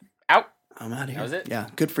 I was like, out. I'm out of here. That was it. Yeah,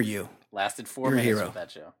 good for you. Lasted 4 minutes with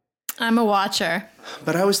that show. I'm a watcher.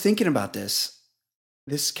 But I was thinking about this.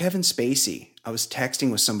 This Kevin Spacey, I was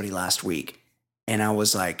texting with somebody last week, and I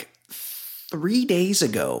was like, 3 days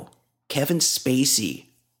ago, Kevin Spacey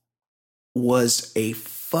was a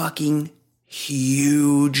fucking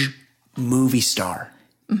huge movie star.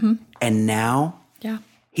 Mm-hmm. And now... Yeah.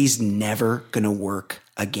 He's never going to work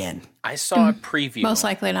again. I saw a preview. Most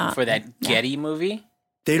likely not. For that Getty movie.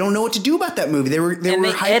 They don't know what to do about that movie. They were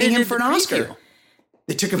hyping him for an Oscar.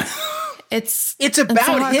 They took him out. It's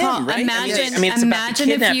about him, right? Imagine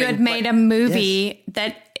if you had made a movie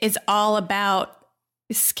that is all about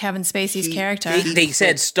Kevin Spacey's character. They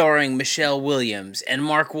said starring Michelle Williams and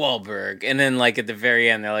Mark Wahlberg. And then like at the very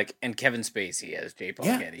end, they're like, and Kevin Spacey as J. Paul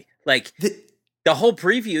Getty. Like... The whole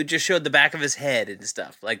preview just showed the back of his head and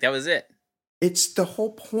stuff. Like, that was it. It's the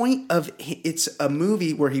whole point of it's a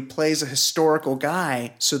movie where he plays a historical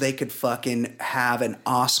guy so they could fucking have an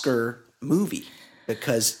Oscar movie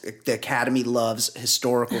because the Academy loves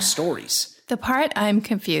historical stories. The part I'm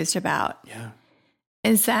confused about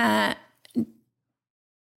is that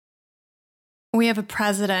we have a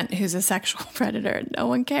president who's a sexual predator. No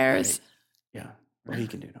one cares. Right. Yeah. Well, he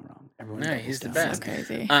can do no wrong. No, he's the best. So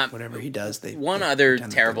crazy. Whatever he does, one other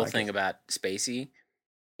terrible thing about Spacey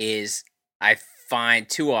is I find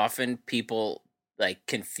too often people like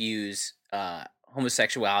confuse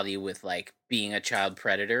homosexuality with like being a child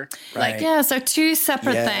predator. Right. Like, yeah, so two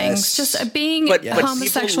separate things. Just being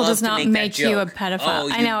homosexual does not make you a pedophile. Oh,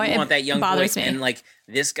 I know you want that young bothers me. And like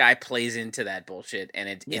this guy plays into that bullshit,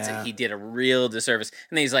 and he did a real disservice.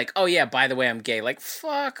 And then he's like, "Oh yeah, by the way, I'm gay." Like,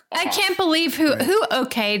 fuck off. I can't believe who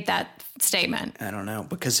okayed that statement. I don't know,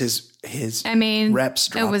 because his reps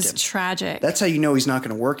dropped it was him. Tragic. That's how you know he's not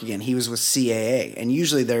going to work again. He was with CAA, and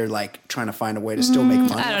usually they're like trying to find a way to still make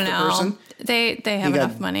money. I don't know. The person. They have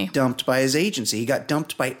enough money. Dumped by his agency. He got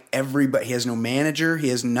dumped by everybody. He has no manager. He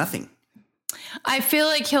has nothing. I feel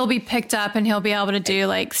like he'll be picked up and he'll be able to do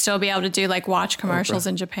watch commercials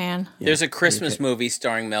in Japan. Yeah. There's a Christmas movie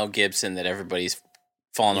starring Mel Gibson that everybody's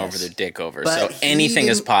fallen over their dick over. But so anything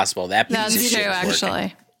is possible. That's true,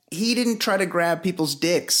 actually. He didn't try to grab people's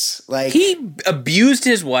dicks. Like he abused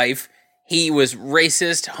his wife. He was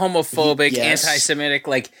racist, homophobic, anti-Semitic.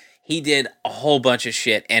 Like he did a whole bunch of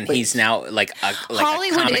shit, and he's now like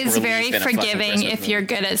Hollywood is very forgiving if you're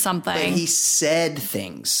good at something. But he said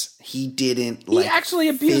things. He didn't. He actually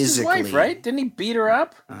abused his wife, right? Didn't he beat her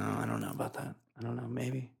up? Oh, I don't know about that. I don't know,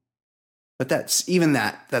 maybe. But that's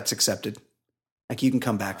accepted. Like you can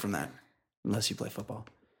come back from that unless you play football.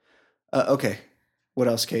 Okay. What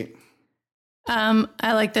else, Kate?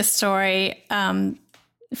 I like this story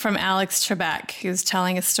from Alex Trebek, who's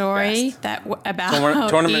telling a story about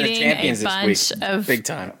Tournament eating of Champions a bunch of big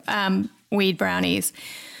time weed brownies.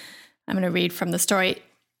 I'm going to read from the story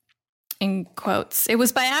in quotes. "It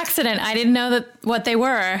was by accident. I didn't know what they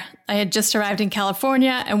were. I had just arrived in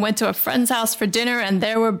California and went to a friend's house for dinner, and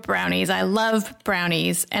there were brownies. I love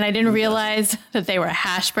brownies, and I didn't realize that they were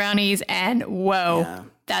hash brownies, and whoa,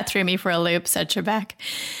 that threw me for a loop," said Trebek.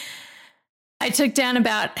 I took down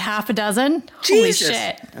about half a dozen. Jesus. Holy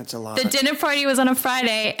shit. That's a lot. The dinner party was on a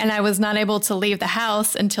Friday, and I was not able to leave the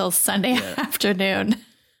house until Sunday afternoon.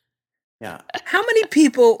 Yeah. How many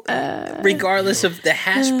people, regardless of the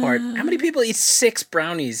hash part, how many people eat 6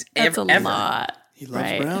 brownies That's ever? a lot. He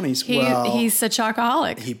loves brownies. He's a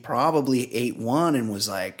chocoholic. He probably ate one and was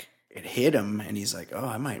like, it hit him, and he's like, oh,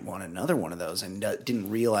 I might want another one of those, and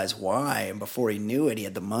didn't realize why. And before he knew it, he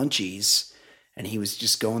had the munchies, and he was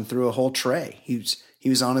just going through a whole tray. He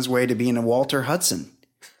was on his way to being a Walter Hudson.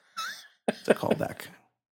 It's a callback.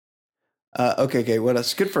 Okay. What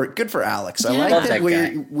else? Good for Alex. I like that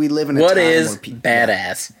we live in a time where people...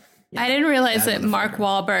 badass? I didn't realize that Mark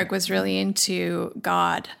Wahlberg was really into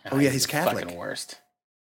God. Oh yeah, he's Catholic. Fucking worst.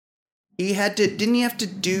 He didn't he have to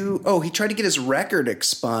do, he tried to get his record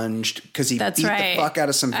expunged because he beat the fuck out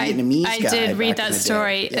of some Vietnamese guy. I did read that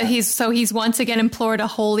story. Yeah. He's once again implored a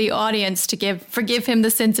holy audience to forgive him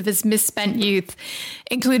the sins of his misspent youth,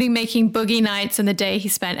 including making boogie nights and the day he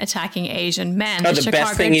spent attacking Asian men. The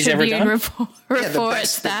best thing he's ever done?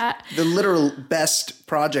 Reports that. The literal best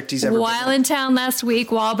project he's ever been While in town last week,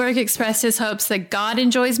 Wahlberg expressed his hopes that God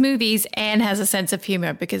enjoys movies and has a sense of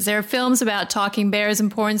humor because there are films about talking bears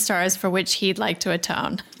and porn stars for which he'd like to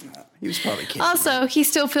atone. He was probably kidding. Also, he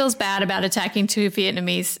still feels bad about attacking 2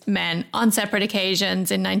 Vietnamese men on separate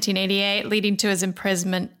occasions in 1988, leading to his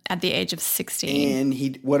imprisonment at the age of 16.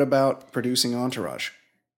 And what about producing Entourage?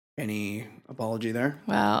 Any apology there?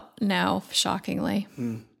 Well, no, shockingly.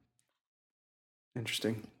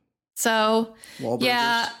 Interesting. So,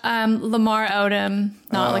 Lamar Odom,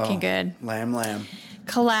 not looking good. Lamb.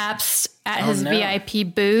 Collapsed at his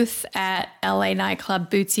VIP booth at LA nightclub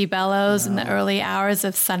Bootsy Bellows in the early hours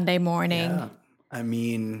of Sunday morning. Yeah. I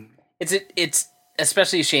mean... It's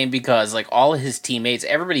especially a shame because, like, all of his teammates,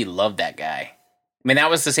 everybody loved that guy. I mean, that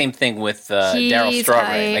was the same thing with Daryl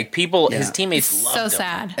Strawberry. Like, his teammates loved him. So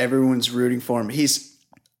sad. Everyone's rooting for him.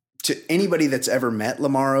 To anybody that's ever met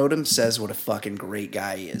Lamar Odom says what a fucking great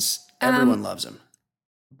guy he is. Everyone loves him.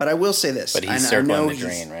 But I will say this. But he's circling the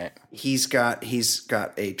drain, right? He's got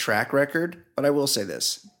a track record, but I will say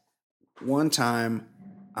this. One time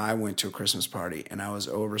I went to a Christmas party and I was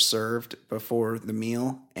overserved before the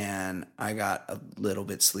meal and I got a little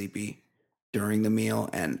bit sleepy during the meal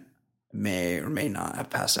and may or may not have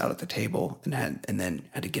passed out at the table and then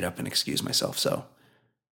had to get up and excuse myself. So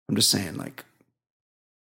I'm just saying, like,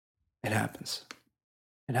 it happens.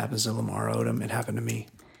 It happens to Lamar Odom. It happened to me.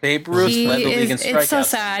 Babe Ruth led the league in strikeouts. It's so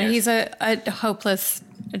sad. He's a hopeless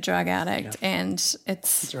drug addict, and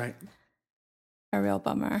That's right. a real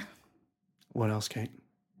bummer. What else, Kate?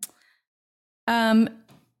 I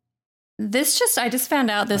just found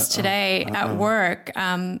out this today at work,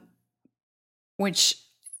 which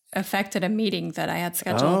affected a meeting that I had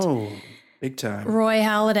scheduled. Oh, big time. Roy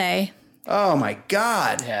Halladay. Oh my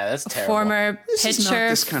God. Yeah, that's terrible. Former This pitcher. is not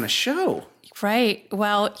this kind of show. Right.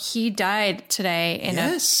 Well, he died today in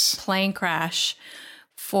a plane crash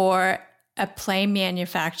for a plane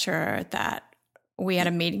manufacturer that we had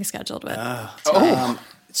a meeting scheduled with. So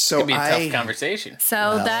It's gonna be a tough conversation.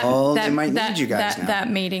 So they might need you guys now.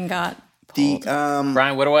 that meeting got pulled.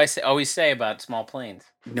 Brian, what do I always say about small planes?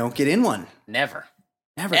 Don't get in one. Never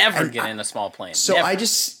Ever get in a small plane. So Never. I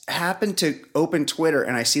just happened to open Twitter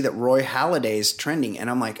and I see that Roy Halladay is trending, and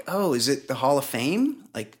I'm like, oh, is it the Hall of Fame?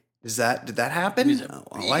 Like, did that happen?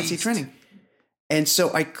 Why is he trending? And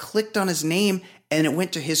so I clicked on his name and it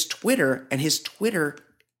went to his Twitter, and his Twitter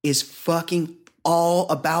is fucking all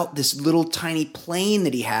about this little tiny plane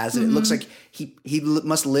that he has. And it looks like he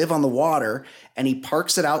must live on the water, and he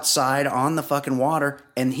parks it outside on the fucking water,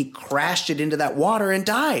 and he crashed it into that water and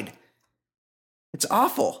died. It's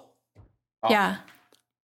awful. Yeah.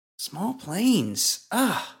 Small planes.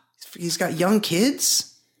 He's got young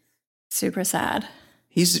kids. Super sad.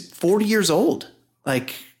 He's 40 years old.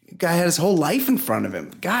 Like, guy had his whole life in front of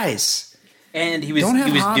him. Guys. And he was doing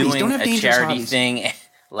a charity thing.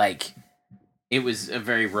 Like, it was a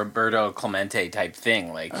very Roberto Clemente type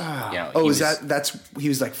thing. Like, he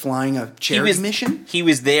was like flying a charity mission? He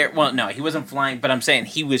was there. Well, no, he wasn't flying, but I'm saying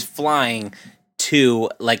he was flying to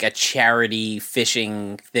like a charity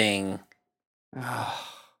fishing thing.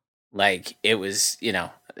 Like, it was,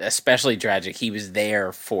 especially tragic. He was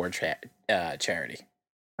there for charity.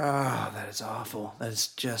 Oh, that is awful. That is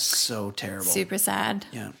just so terrible. Super sad.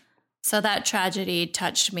 Yeah. So that tragedy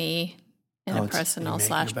touched me in a personal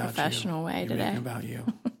 / professional way today. About you.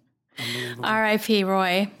 Unbelievable. R.I.P.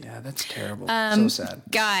 Roy. Yeah, that's terrible. So sad.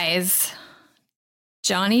 Guys,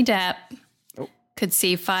 Johnny Depp could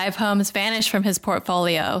see 5 homes vanish from his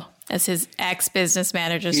portfolio as his ex-business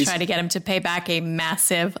managers try to get him to pay back a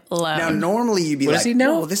massive loan. Now, normally you'd be What like, does he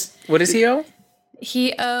know? What does he owe?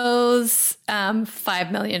 He owes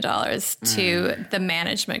 $5 million to the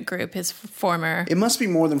management group, his former. It must be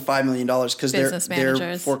more than $5 million because Business they're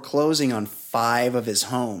managers. foreclosing on 5 of his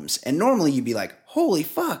homes. And normally you'd be like, holy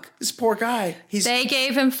fuck, this poor guy. They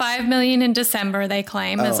gave him $5 million in December, they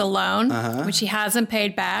claim, as a loan, which he hasn't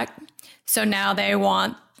paid back. So now they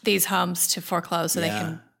want these homes to foreclose so they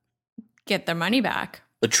can get their money back.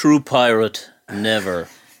 A true pirate never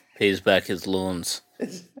pays back his loans.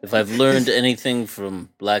 If I've learned anything from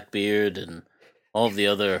Blackbeard and all the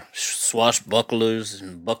other swashbucklers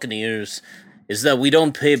and buccaneers, is that we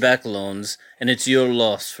don't pay back loans, and it's your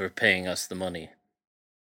loss for paying us the money.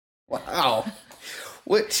 Wow.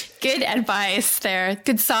 What? Good advice there.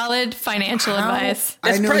 Good, solid financial advice.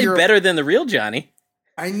 That's probably better than the real Johnny.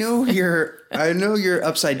 I know you're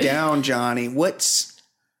upside down, Johnny.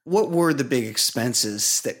 What were the big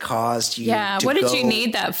expenses that caused you to what did go you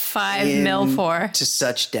need that $5 million for? To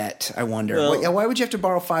such debt, I wonder. Well, why would you have to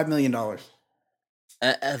borrow $5 million?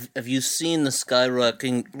 Have you seen the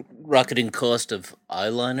skyrocketing cost of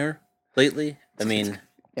eyeliner lately? I mean,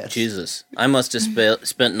 Yes. Jesus. I must have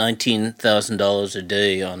spent $19,000 a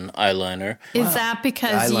day on eyeliner. Is that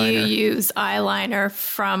because you use eyeliner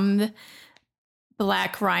from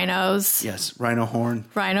black rhinos? Yes, rhino horn.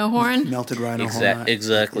 Rhino horn? Melted rhino horn.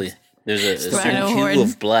 Exactly. There's a Rhino certain horn hue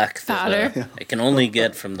of black powder. that I can only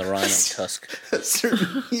get from the rhino tusk. A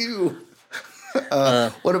certain hue.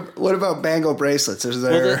 What about bangle bracelets? Is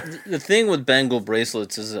there? Well, the thing with bangle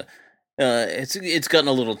bracelets is it's gotten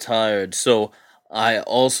a little tired, so I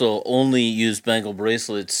also only use bangle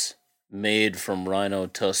bracelets made from rhino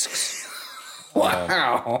tusks.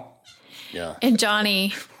 Wow. Yeah. And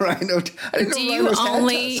Johnny, Rhino. I didn't do know you rhinos had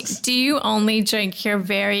only tusks. do you only drink your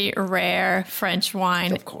very rare French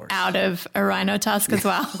wine Of course. out of a rhino tusk as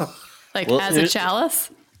well? Like Well, as a chalice?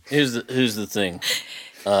 Here's the thing.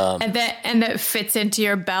 And that fits into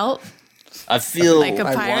your belt? I feel Like a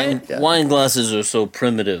pirate? wine glasses are so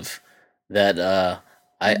primitive that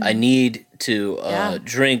I need to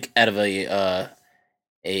drink out of I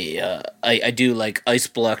do like ice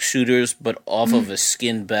block shooters, but off of a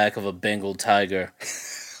skinned back of a Bengal tiger.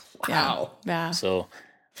 Wow. Yeah. So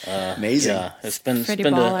Amazing. yeah, I spend Pretty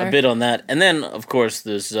a baller. bit on that, and then of course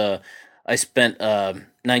there's I spent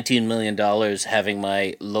 $19 million having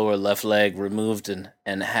my lower left leg removed and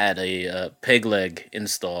had a peg leg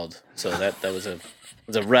installed. So that was a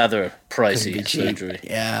rather pricey surgery.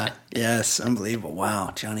 Yeah. Yes. Unbelievable.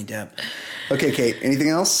 Wow. Johnny Depp. Okay, Kate. Anything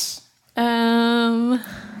else?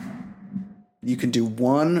 You can do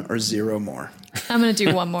 1 or 0 more. I'm going to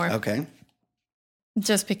do one more. Okay.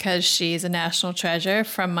 Just because she's a national treasure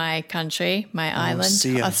from my country, my island,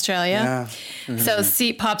 Sia. Australia. Yeah. So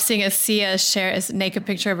pop singer Sia shares a naked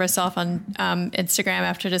picture of herself on Instagram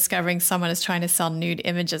after discovering someone is trying to sell nude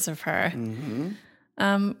images of her.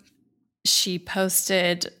 Mm-hmm. She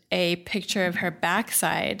posted a picture of her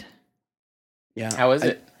backside Yeah. How is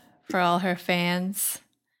it? for all her fans.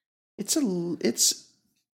 It's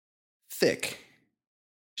thick.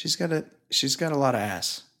 She's got a lot of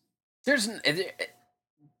ass. There's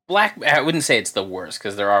I wouldn't say it's the worst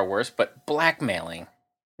because there are worse, but blackmailing.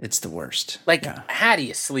 It's the worst. Like, Yeah. how do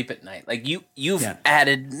you sleep at night? Like you've Yeah.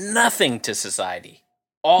 added nothing to society.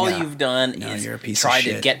 All Yeah. you've done No, is you're a piece of try to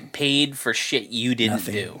shit. get paid for shit you didn't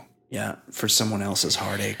Nothing. do. Yeah, for someone else's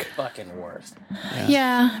heartache. Fucking worst.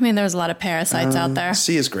 Yeah, I mean, there's a lot of parasites out there.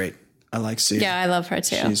 Sia's great. I like Sia. Yeah, I love her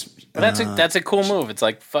too. She's But that's a cool move. It's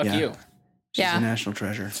like fuck yeah. you. she's Yeah. a national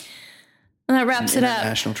treasure. And that wraps it up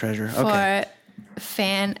National treasure. Okay. for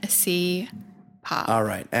Fantasy Pop. All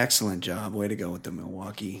right. Excellent job. Way to go with the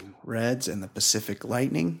Milwaukee Reds and the Pacific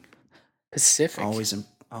Lightning. Pacific. Always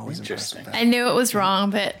impressed Interesting. with that. I knew it was wrong,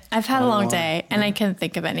 but I've had a long water. day and I couldn't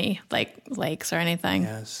think of any like lakes or anything.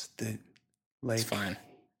 Yes, the Lake. It's fine.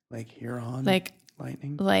 Lake Huron. Like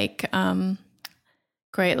Lightning.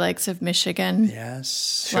 Great Lakes of Michigan.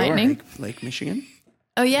 Yes. Lightning? Lake Michigan.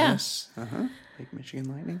 Oh yeah. Yes. Lake Michigan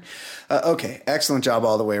Lightning. Okay. Excellent job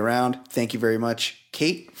all the way around. Thank you very much,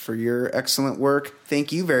 Kate, for your excellent work.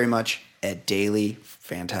 Thank you very much, Ed Daly.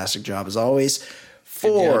 Fantastic job as always. Good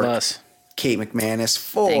For job, us. Kate McManus,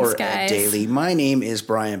 for Thanks, Ed guys. Daly. My name is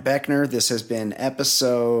Brian Beckner. This has been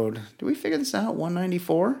episode, do we figure this out?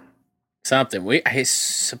 194? Something. I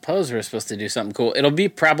suppose we're supposed to do something cool. It'll be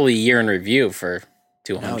probably a year in review for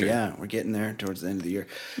 200. Oh, yeah. We're getting there towards the end of the year.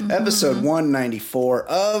 Episode 194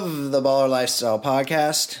 of the Baller Lifestyle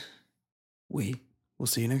Podcast. We will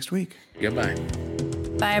see you next week. Goodbye.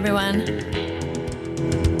 Bye everyone.